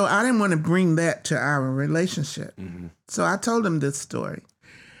 So I didn't want to bring that to our relationship. So I told him this story.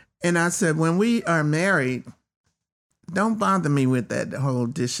 And I said, when we are married, don't bother me with that whole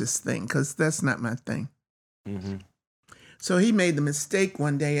dishes thing, because that's not my thing. So he made the mistake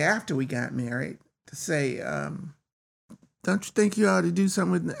one day after we got married to say, don't you think you ought to do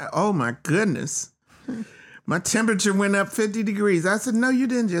something with, oh my goodness. My temperature went up 50 degrees. I said, no, you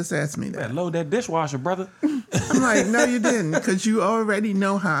didn't just ask me that. Load that dishwasher, brother. I'm like, no, you didn't, because you already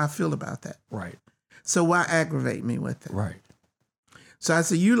know how I feel about that. Right. So why aggravate me with it? Right. So I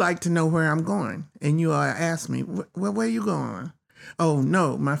said, you like to know where I'm going. And you asked me, where are you going? Oh,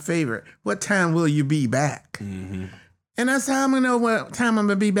 no, my favorite. What time will you be back? And that's how I'm going to know what time I'm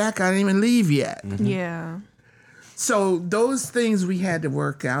going to be back. I didn't even leave yet. Yeah. So those things we had to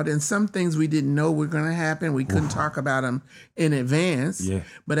work out, and some things we didn't know were going to happen. We couldn't talk about them in advance. Yeah.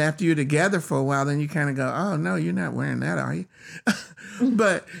 But after you're together for a while, then you kind of go, oh, no, you're not wearing that, are you?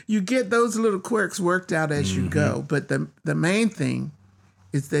 But you get those little quirks worked out as you go. But the main thing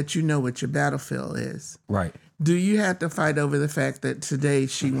is that you know what your battlefield is. Right. Do you have to fight over the fact that today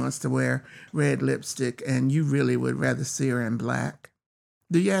she wants to wear red lipstick and you really would rather see her in black?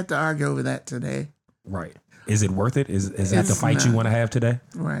 Do you have to argue over that today? Right. Is it worth it? Is that the fight you want to have today?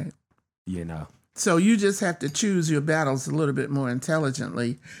 Right. Yeah, no. So you just have to choose your battles a little bit more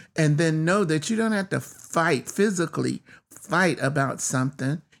intelligently, and then know that you don't have to physically fight about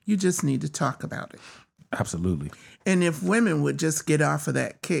something. You just need to talk about it. Absolutely. And if women would just get off of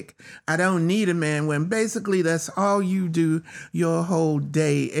that kick, I don't need a man, when basically that's all you do your whole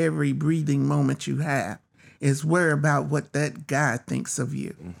day, every breathing moment you have is worry about what that guy thinks of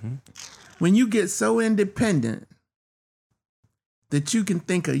you. Mm-hmm. When you get so independent that you can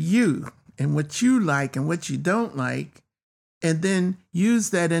think of you and what you like and what you don't like, and then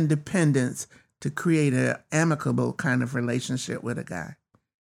use that independence to create an amicable kind of relationship with a guy.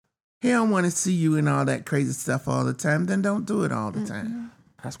 He don't want to see you in all that crazy stuff all the time, then don't do it all the time.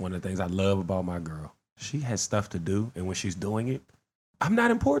 That's one of the things I love about my girl. She has stuff to do, and when she's doing it, I'm not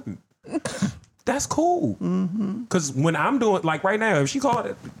important. That's cool. Because when I'm doing, like right now, if she called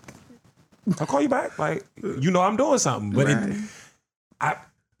it, I'll call you back. Like, I'm doing something. But Right.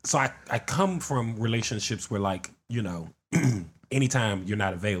 I come from relationships where, like, anytime you're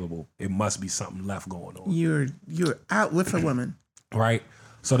not available, it must be something left going on. You're out with a woman. Right?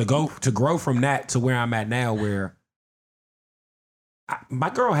 So to grow from that to where I'm at now, where my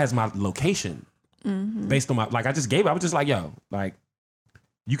girl has my location based on I just gave it. I was just like, yo, like,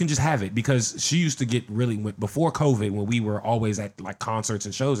 you can just have it, because she used to get really, before COVID, when we were always at like concerts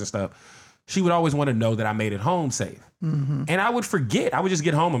and shows and stuff, she would always want to know that I made it home safe. And I would forget. I would just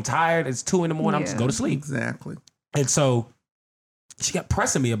get home. I'm tired. It's 2 a.m. I'm just go to sleep. Exactly. And so she kept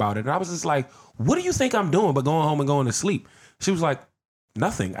pressing me about it. And I was just like, what do you think I'm doing but going home and going to sleep? She was like,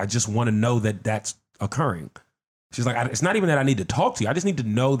 nothing. I just want to know that that's occurring. She's like, it's not even that I need to talk to you. I just need to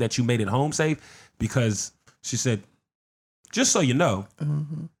know that you made it home safe, because she said, just so you know,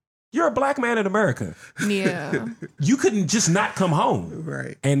 you're a black man in America. Yeah. You couldn't just not come home.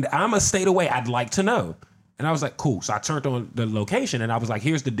 Right. And I'm a state away. I'd like to know. And I was like, cool. So I turned on the location and I was like,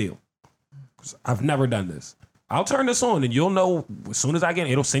 here's the deal. I've never done this. I'll turn this on and you'll know as soon as I get,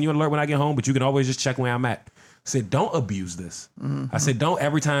 it'll send you an alert when I get home, but you can always just check where I'm at. I said, don't abuse this. I said, don't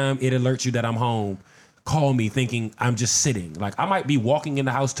every time it alerts you that I'm home, call me thinking I'm just sitting. Like, I might be walking in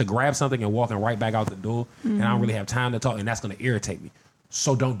the house to grab something and walking right back out the door, and I don't really have time to talk, and that's going to irritate me.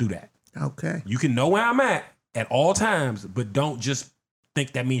 So don't do that. Okay. You can know where I'm at all times, but don't just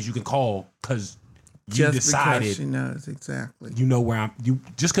think that means you can call because you decided. Because she knows exactly. You know where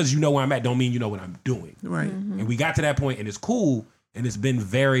just because you know where I'm at don't mean you know what I'm doing. Right. And we got to that point, and it's cool, and it's been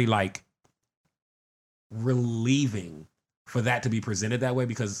very like relieving for that to be presented that way,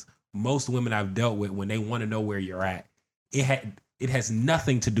 because most women I've dealt with, when they want to know where you're at, it has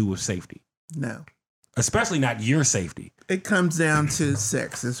nothing to do with safety. No. Especially not your safety. It comes down to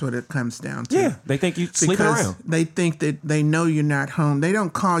sex. Is what it comes down to. Yeah, they think you sleeping around. They think that they know you're not home. They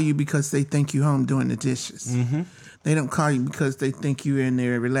don't call you because they think you're home doing the dishes. They don't call you because they think you're in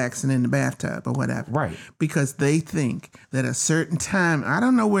there relaxing in the bathtub or whatever. Right. Because they think that a certain time, I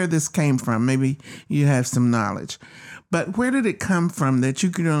don't know where this came from. Maybe you have some knowledge. But where did it come from that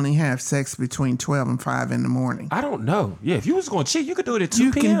you could only have sex between 12 and 5 in the morning? I don't know. Yeah, if you was going to cheat, you could do it at 2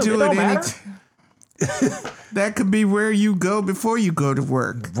 You p.m. can do don't it matter. That could be where you go before you go to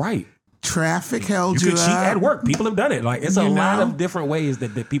work. Right. Traffic held You you could cheat up. at work. People have done it. Like, it's a You lot know? of different ways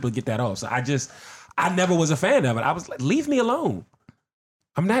that people get that off. So I never was a fan of it. I was like, leave me alone.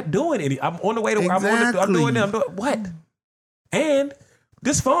 I'm not doing any. I'm on the way to work. I'm doing it. I'm doing what? And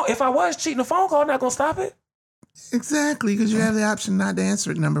this phone, if I was cheating, a phone call not going to stop it. Exactly, because you have the option not to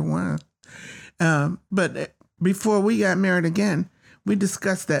answer it, number one. But before we got married again, we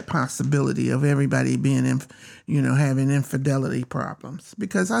discussed that possibility of everybody being, having infidelity problems.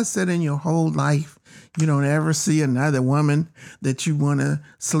 Because I said in your whole life, you don't ever see another woman that you want to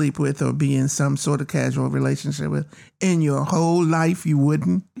sleep with or be in some sort of casual relationship with. In your whole life, you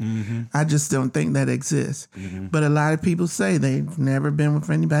wouldn't. I just don't think that exists. But a lot of people say they've never been with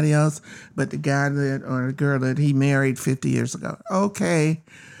anybody else but the guy or the girl that he married 50 years ago. Okay,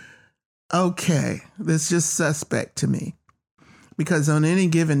 that's just suspect to me. Because on any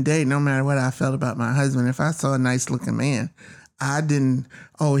given day, no matter what I felt about my husband, if I saw a nice looking man,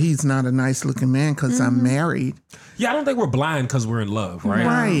 he's not a nice looking man because I'm married. Yeah, I don't think we're blind because we're in love, right?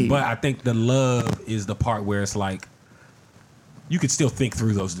 Right. But I think the love is the part where it's like, you could still think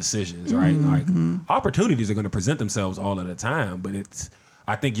through those decisions, right? Like, opportunities are going to present themselves all of the time, but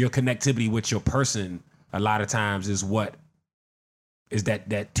I think your connectivity with your person a lot of times is what is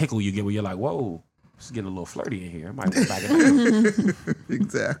that tickle you get where you're like, whoa, it's getting a little flirty in here. I might go back and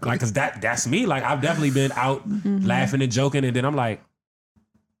Exactly. like, cause that's me. Like, I've definitely been out laughing and joking, and then I'm like,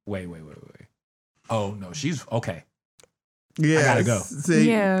 wait. Oh no, she's okay. Yeah, I gotta go. See,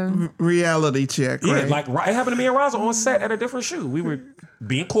 Yeah. Reality check, Yeah, right? like it happened to me and Raza on set at a different shoot. We were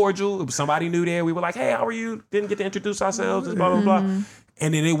being cordial. Somebody new there. We were like, hey, how are you? Didn't get to introduce ourselves. Blah, blah, blah.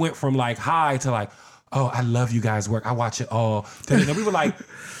 And then it went from like hi to like, oh, I love you guys' work. I watch it all. And we were like,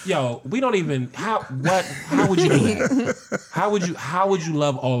 yo, we don't even how would you do that? How would you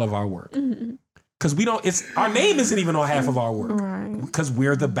love all of our work? Because we don't, it's our name isn't even on half of our work. Right. Because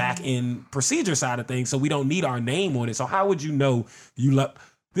we're the back end procedure side of things. So we don't need our name on it. So how would you know you love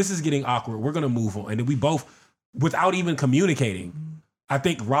this is getting awkward. We're gonna move on. And then we both, without even communicating, I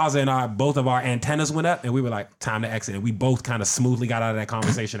think Raza and I, both of our antennas went up and we were like, time to exit. And we both kind of smoothly got out of that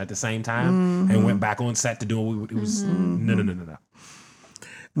conversation at the same time and went back on set to do what it was. No.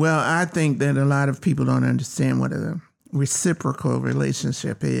 Well, I think that a lot of people don't understand what a reciprocal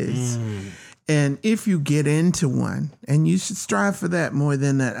relationship is. And if you get into one, and you should strive for that more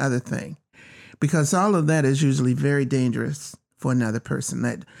than that other thing, because all of that is usually very dangerous for another person.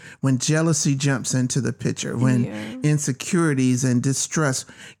 That when jealousy jumps into the picture, when insecurities and distrust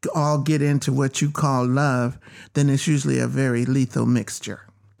all get into what you call love, then it's usually a very lethal mixture.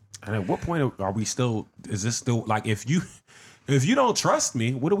 And at what point are we still, is this still, like, if you don't trust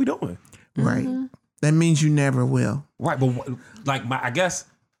me, what are we doing? Right. That means you never will. Right, but like I guess,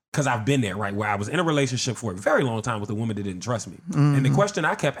 because I've been there, right, where I was in a relationship for a very long time with a woman that didn't trust me. And the question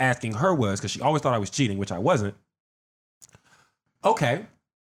I kept asking her was, because she always thought I was cheating, which I wasn't. Okay,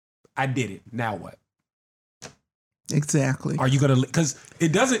 I did it. Now what? Exactly. Are you going to, because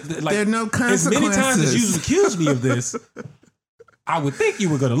it doesn't, like, there are no as many consequences. times as you accused me of this, I would think you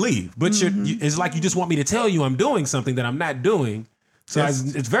were going to leave. But it's like you just want me to tell you I'm doing something that I'm not doing. So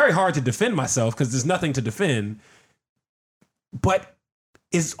it's very hard to defend myself because there's nothing to defend. But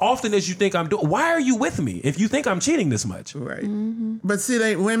as often as you think I'm doing, why are you with me if you think I'm cheating this much? Right. But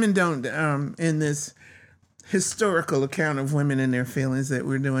see, women don't, in this historical account of women and their feelings that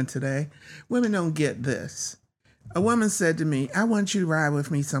we're doing today, women don't get this. A woman said to me, I want you to ride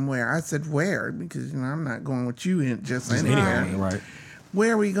with me somewhere. I said, where? Because, I'm not going with you just anywhere. Right.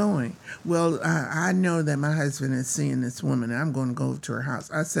 Where are we going? Well, I know that my husband is seeing this woman and I'm going to go to her house.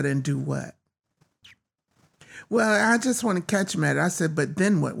 I said, and do what? Well, I just want to catch him at it. I said, but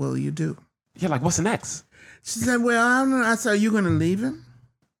then what will you do? Yeah, like, what's next? She said, well, I don't know. I said, are you going to leave him?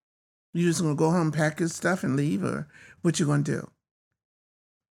 You just going to go home, pack his stuff and leave? Or what you going to do?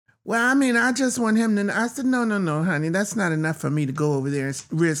 Well, I just want him to... I said, no, honey. That's not enough for me to go over there and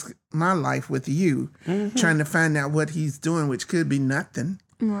risk my life with you, trying to find out what he's doing, which could be nothing.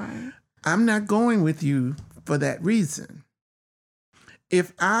 Right. I'm not going with you for that reason.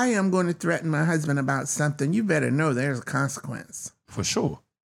 If I am going to threaten my husband about something, you better know there's a consequence. For sure.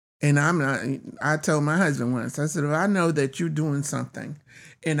 And I told my husband once, I said, if I know that you're doing something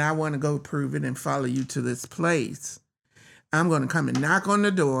and I want to go prove it and follow you to this place, I'm going to come and knock on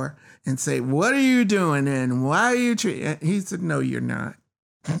the door and say, what are you doing and why are you treating? He said, no, you're not.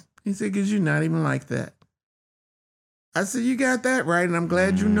 He said, because you're not even like that. I said, you got that right, and I'm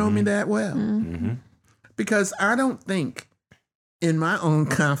glad you know me that well. Because I don't think in my own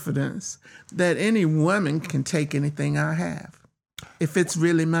confidence that any woman can take anything I have. If it's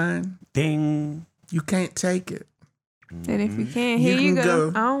really mine, Ding. you can't take it. And if you can't, here you can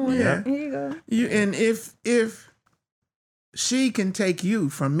go. go. I don't want Yeah. it. Here you go. And if she can take you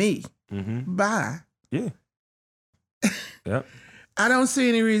from me, bye. Yeah. Yep. I don't see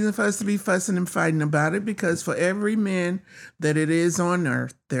any reason for us to be fussing and fighting about it, because for every man that it is on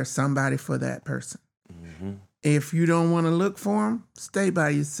earth, there's somebody for that person. If you don't want to look for him, stay by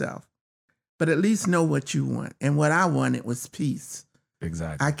yourself. But at least know what you want. And what I wanted was peace.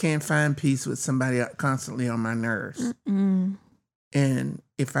 Exactly. I can't find peace with somebody constantly on my nerves. And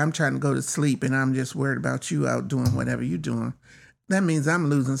if I'm trying to go to sleep and I'm just worried about you out doing whatever you're doing, that means I'm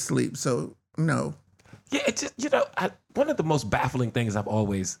losing sleep. So, no. Yeah, it's just, one of the most baffling things I've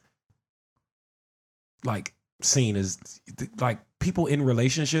always seen is people in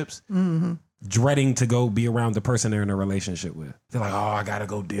relationships dreading to go be around the person they're in a relationship with. They're like, oh, I gotta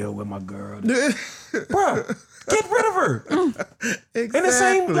go deal with my girl. Bruh, get rid of her. Exactly. And the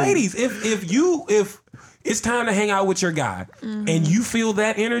same ladies, if it's time to hang out with your guy and you feel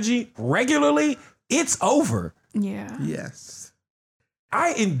that energy regularly, it's over. Yeah. Yes.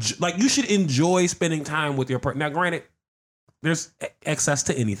 You should enjoy spending time with your partner. Now, granted, there's excess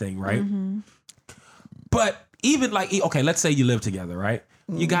to anything, right? But even okay, let's say you live together, right?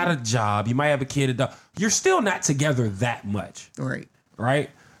 You got a job, you might have a kid, a dog. You're still not together that much. Right. Right?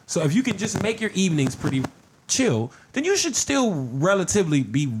 So if you can just make your evenings pretty chill, then you should still relatively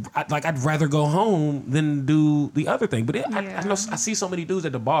be I'd rather go home than do the other thing. But I know I see so many dudes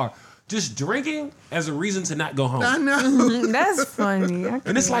at the bar just drinking as a reason to not go home. I know. That's funny.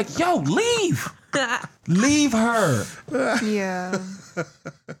 And it's like, yo, leave. Leave her. Yeah.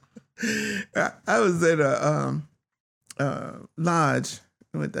 I was at a lodge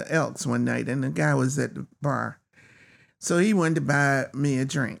with the Elks one night, and the guy was at the bar. So he wanted to buy me a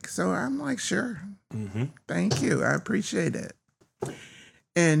drink. So I'm like, sure. Thank you. I appreciate it.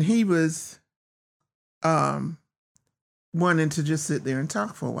 And he was wanting to just sit there and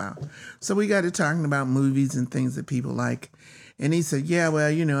talk for a while. So we got to talking about movies and things that people like. And he said, yeah, well,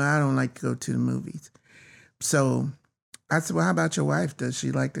 I don't like to go to the movies. So I said, well, how about your wife? Does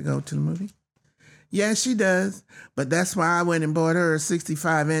she like to go to the movie? Yeah, she does. But that's why I went and bought her a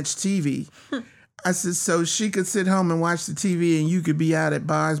 65-inch TV. I said, so she could sit home and watch the TV and you could be out at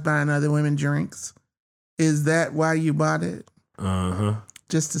bars buying other women drinks? Is that why you bought it? Uh-huh.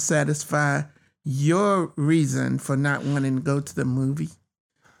 Just to satisfy your reason for not wanting to go to the movie?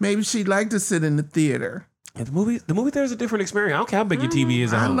 Maybe she'd like to sit in the theater. And the movie theater's a different experience. I don't care how big your TV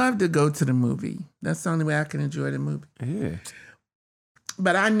is at I home. love to go to the movie. That's the only way I can enjoy the movie. Yeah.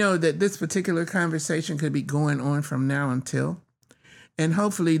 But I know that this particular conversation could be going on from now until, and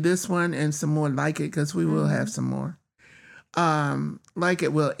hopefully this one and some more like it, because we will have some more. Like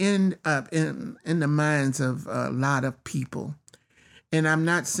it will end up in the minds of a lot of people. And I'm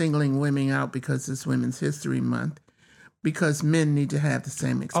not singling women out because it's Women's History Month, because men need to have the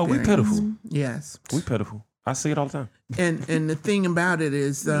same experience. Oh, we pitiful. Yes. We pitiful. I see it all the time. And the thing about it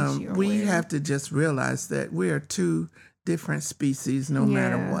is you're we aware. have to just realize that we are two different species no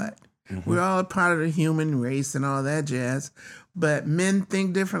matter what. We're all a part of the human race and all that jazz, but men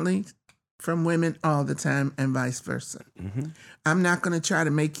think differently from women all the time and vice versa. I'm not going to try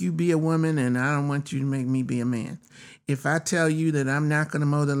to make you be a woman, and I don't want you to make me be a man. If I tell you that I'm not going to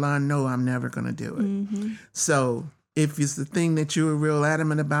mow the lawn, no, I'm never going to do it. So if it's the thing that you're real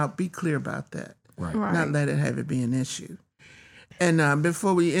adamant about, be clear about that. Right. Not let it have it be an issue. And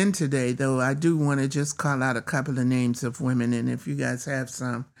before we end today, though, I do want to just call out a couple of names of women, and if you guys have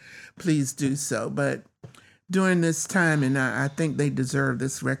some, please do so. But during this time, and I think they deserve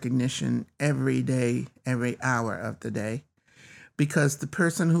this recognition every day, every hour of the day, because the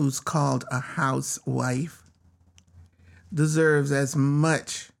person who's called a housewife deserves as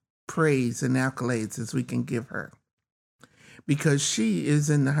much praise and accolades as we can give her, because she is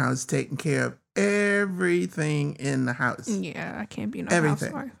in the house taking care of everything in the house. Yeah, I can't be no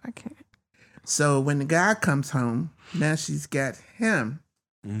Everything. housewife. I can't. So when the guy comes home, now she's got him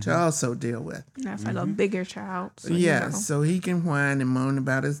to also deal with. That's like a bigger child. So, Yeah, so he can whine and moan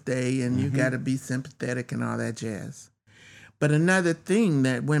about his day, and you got to be sympathetic and all that jazz. But another thing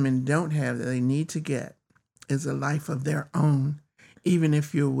that women don't have that they need to get is a life of their own, even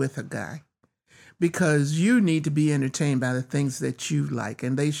if you're with a guy. Because you need to be entertained by the things that you like,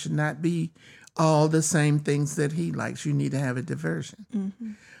 and they should not be all the same things that he likes. You need to have a diversion.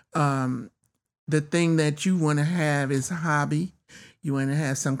 The thing that you want to have is a hobby. You want to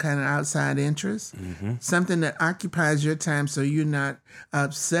have some kind of outside interest, something that occupies your time so you're not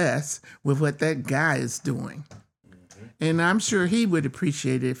obsessed with what that guy is doing. And I'm sure he would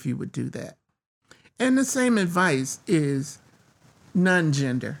appreciate it if you would do that. And the same advice is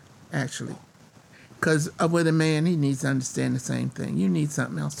non-gender, actually. Because with a man, he needs to understand the same thing. You need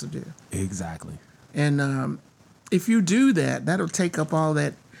something else to do. Exactly. And if you do that, that'll take up all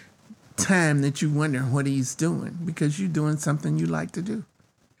that time that you wonder what he's doing, because you're doing something you like to do.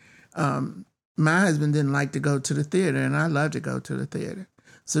 My husband didn't like to go to the theater, and I love to go to the theater.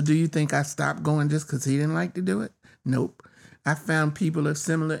 So do you think I stopped going just because he didn't like to do it? Nope. I found people of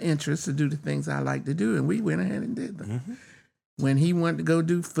similar interests to do the things I like to do, and we went ahead and did them. When he wanted to go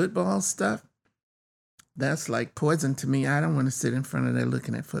do football stuff, that's like poison to me. I don't want to sit in front of there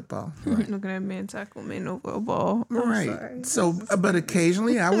looking at football. Looking at men tackle men over a ball. I'm Right. sorry. So, but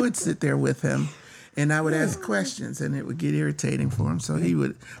occasionally I would sit there with him and I would ask questions, and it would get irritating for him. So he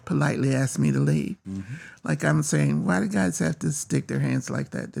would politely ask me to leave. Like I'm saying, why do guys have to stick their hands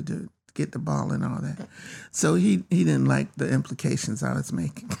like that to get the ball and all that? So he didn't like the implications I was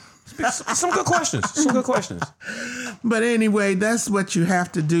making. Some good questions. Some good questions. But anyway, that's what you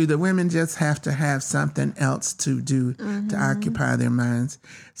have to do. The women just have to have something else to do to occupy their minds.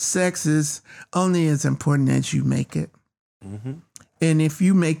 Sex is only as important as you make it. And if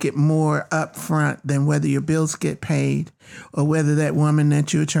you make it more upfront than whether your bills get paid or whether that woman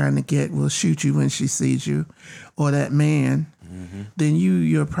that you're trying to get will shoot you when she sees you, or that man, then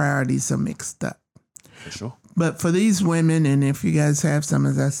your priorities are mixed up. For sure. But for these women, and if you guys have some,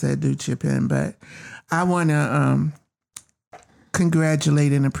 as I said, do chip in. But I want to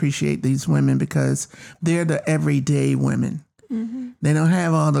congratulate and appreciate these women, because they're the everyday women. They don't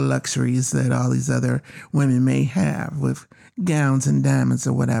have all the luxuries that all these other women may have with gowns and diamonds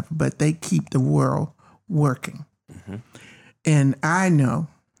or whatever, but they keep the world working. And I know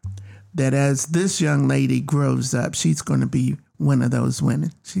that as this young lady grows up, she's going to be one of those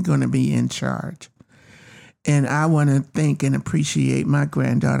women. She's going to be in charge. And I want to thank and appreciate my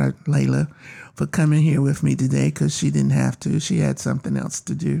granddaughter, Layla, for coming here with me today because she didn't have to. She had something else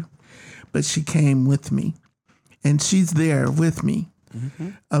to do. But she came with me. And she's there with me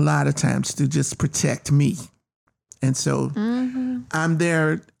a lot of times to just protect me. And so I'm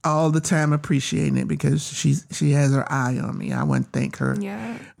there all the time appreciating it because she has her eye on me. I want to thank her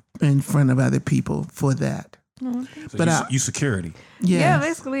in front of other people for that. So but you security. Yeah,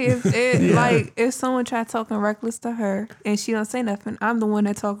 basically, if someone try talking reckless to her and she don't say nothing, I'm the one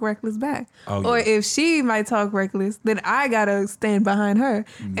that talk reckless back. Or if she might talk reckless, then I gotta stand behind her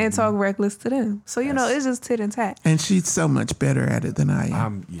and talk reckless to them. So you know, it's just tit and tat. And she's so much better at it than I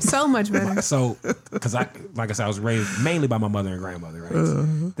am. So much better. So, because like I said, I was raised mainly by my mother and grandmother,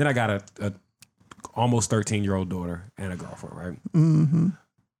 right? Then I got a almost 13-year-old daughter and a girlfriend, right? Mm-hmm.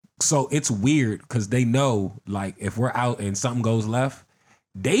 So it's weird because they know, like, if we're out and something goes left,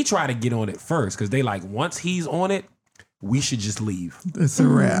 they try to get on it first because they like, once he's on it, we should just leave. It's a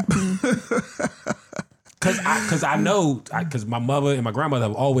wrap. Because I know, because my mother and my grandmother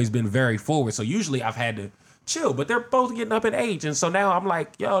have always been very forward. So usually I've had to chill, but they're both getting up in age. And so now I'm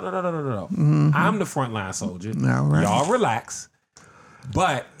like, yo, no. Mm-hmm. I'm the frontline soldier. All right. Y'all relax.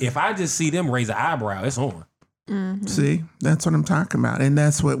 But if I just see them raise an eyebrow, it's on. Mm-hmm. See, that's what I'm talking about. And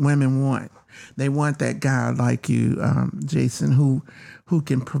that's what women want. They want that guy like you, Jason, who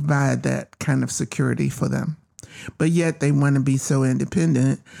can provide that kind of security for them. But yet they want to be so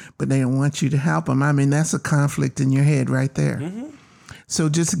independent, but they don't want you to help them. I mean, that's a conflict in your head right there. Mm-hmm. So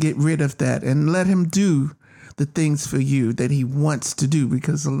just get rid of that and let him do the things for you that he wants to do,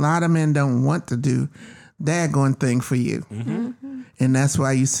 because a lot of men don't want to do daggone thing for you. Mm-hmm. And that's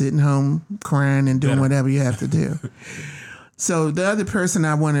why you're sitting home crying and doing whatever you have to do. So the other person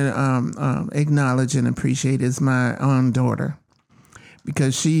I want to acknowledge and appreciate is my own daughter,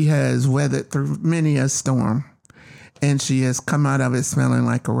 because she has weathered through many a storm and she has come out of it smelling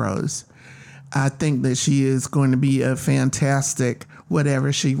like a rose. I think that she is going to be a fantastic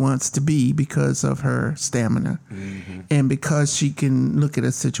whatever she wants to be because of her stamina and because she can look at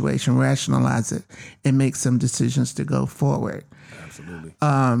a situation, rationalize it, and make some decisions to go forward. Absolutely.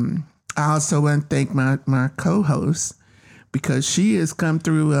 I also want to thank my co-host, because she has come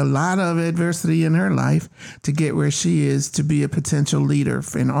through a lot of adversity in her life to get where she is, to be a potential leader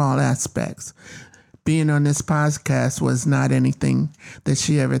in all aspects. Being on this podcast was not anything that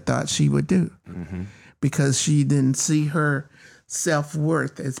she ever thought she would do, because she didn't see her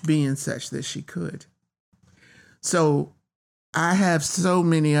self-worth as being such that she could. So I have so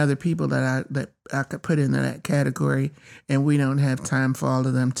many other people that I could put into that category, and we don't have time for all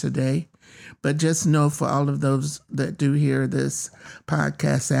of them today. But just know, for all of those that do hear this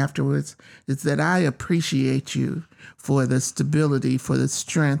podcast afterwards, is that I appreciate you for the stability, for the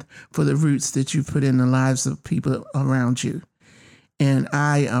strength, for the roots that you put in the lives of people around you. And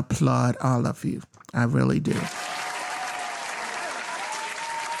I applaud all of you. I really do.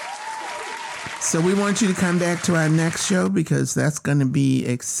 So we want you to come back to our next show, because that's going to be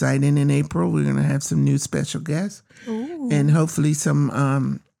exciting in April. We're going to have some new special guests. Ooh. And hopefully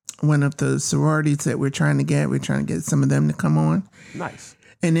some one of the sororities that we're trying to get some of them to come on. Nice.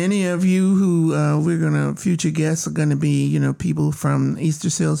 And any of you who future guests are going to be, people from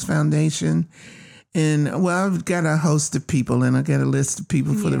Easter Seals Foundation. And, well, I've got a host of people, and I got a list of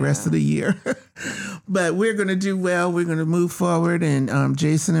people for the rest of the year. But we're going to do well. We're going to move forward. And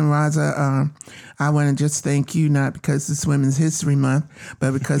Jason and Raza, I want to just thank you, not because it's Women's History Month,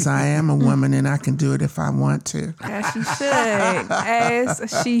 but because I am a woman and I can do it if I want to. As she should.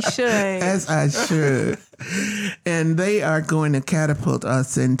 As she should. As I should. And they are going to catapult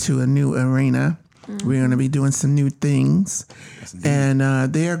us into a new arena. Mm-hmm. We're going to be doing some new things. And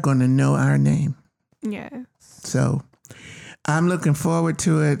they're going to know our name. Yes. So I'm looking forward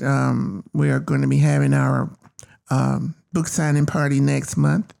to it. We are going to be having our book signing party next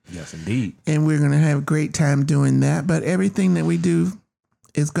month. Yes, indeed. And we're going to have a great time doing that. But everything that we do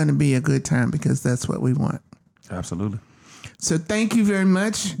is going to be a good time, because that's what we want. Absolutely. So thank you very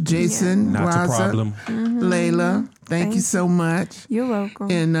much, Jason, Not Raza, a problem. Layla. Thank you so much. You're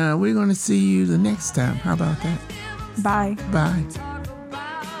welcome. And we're going to see you the next time. How about that? Bye. Bye.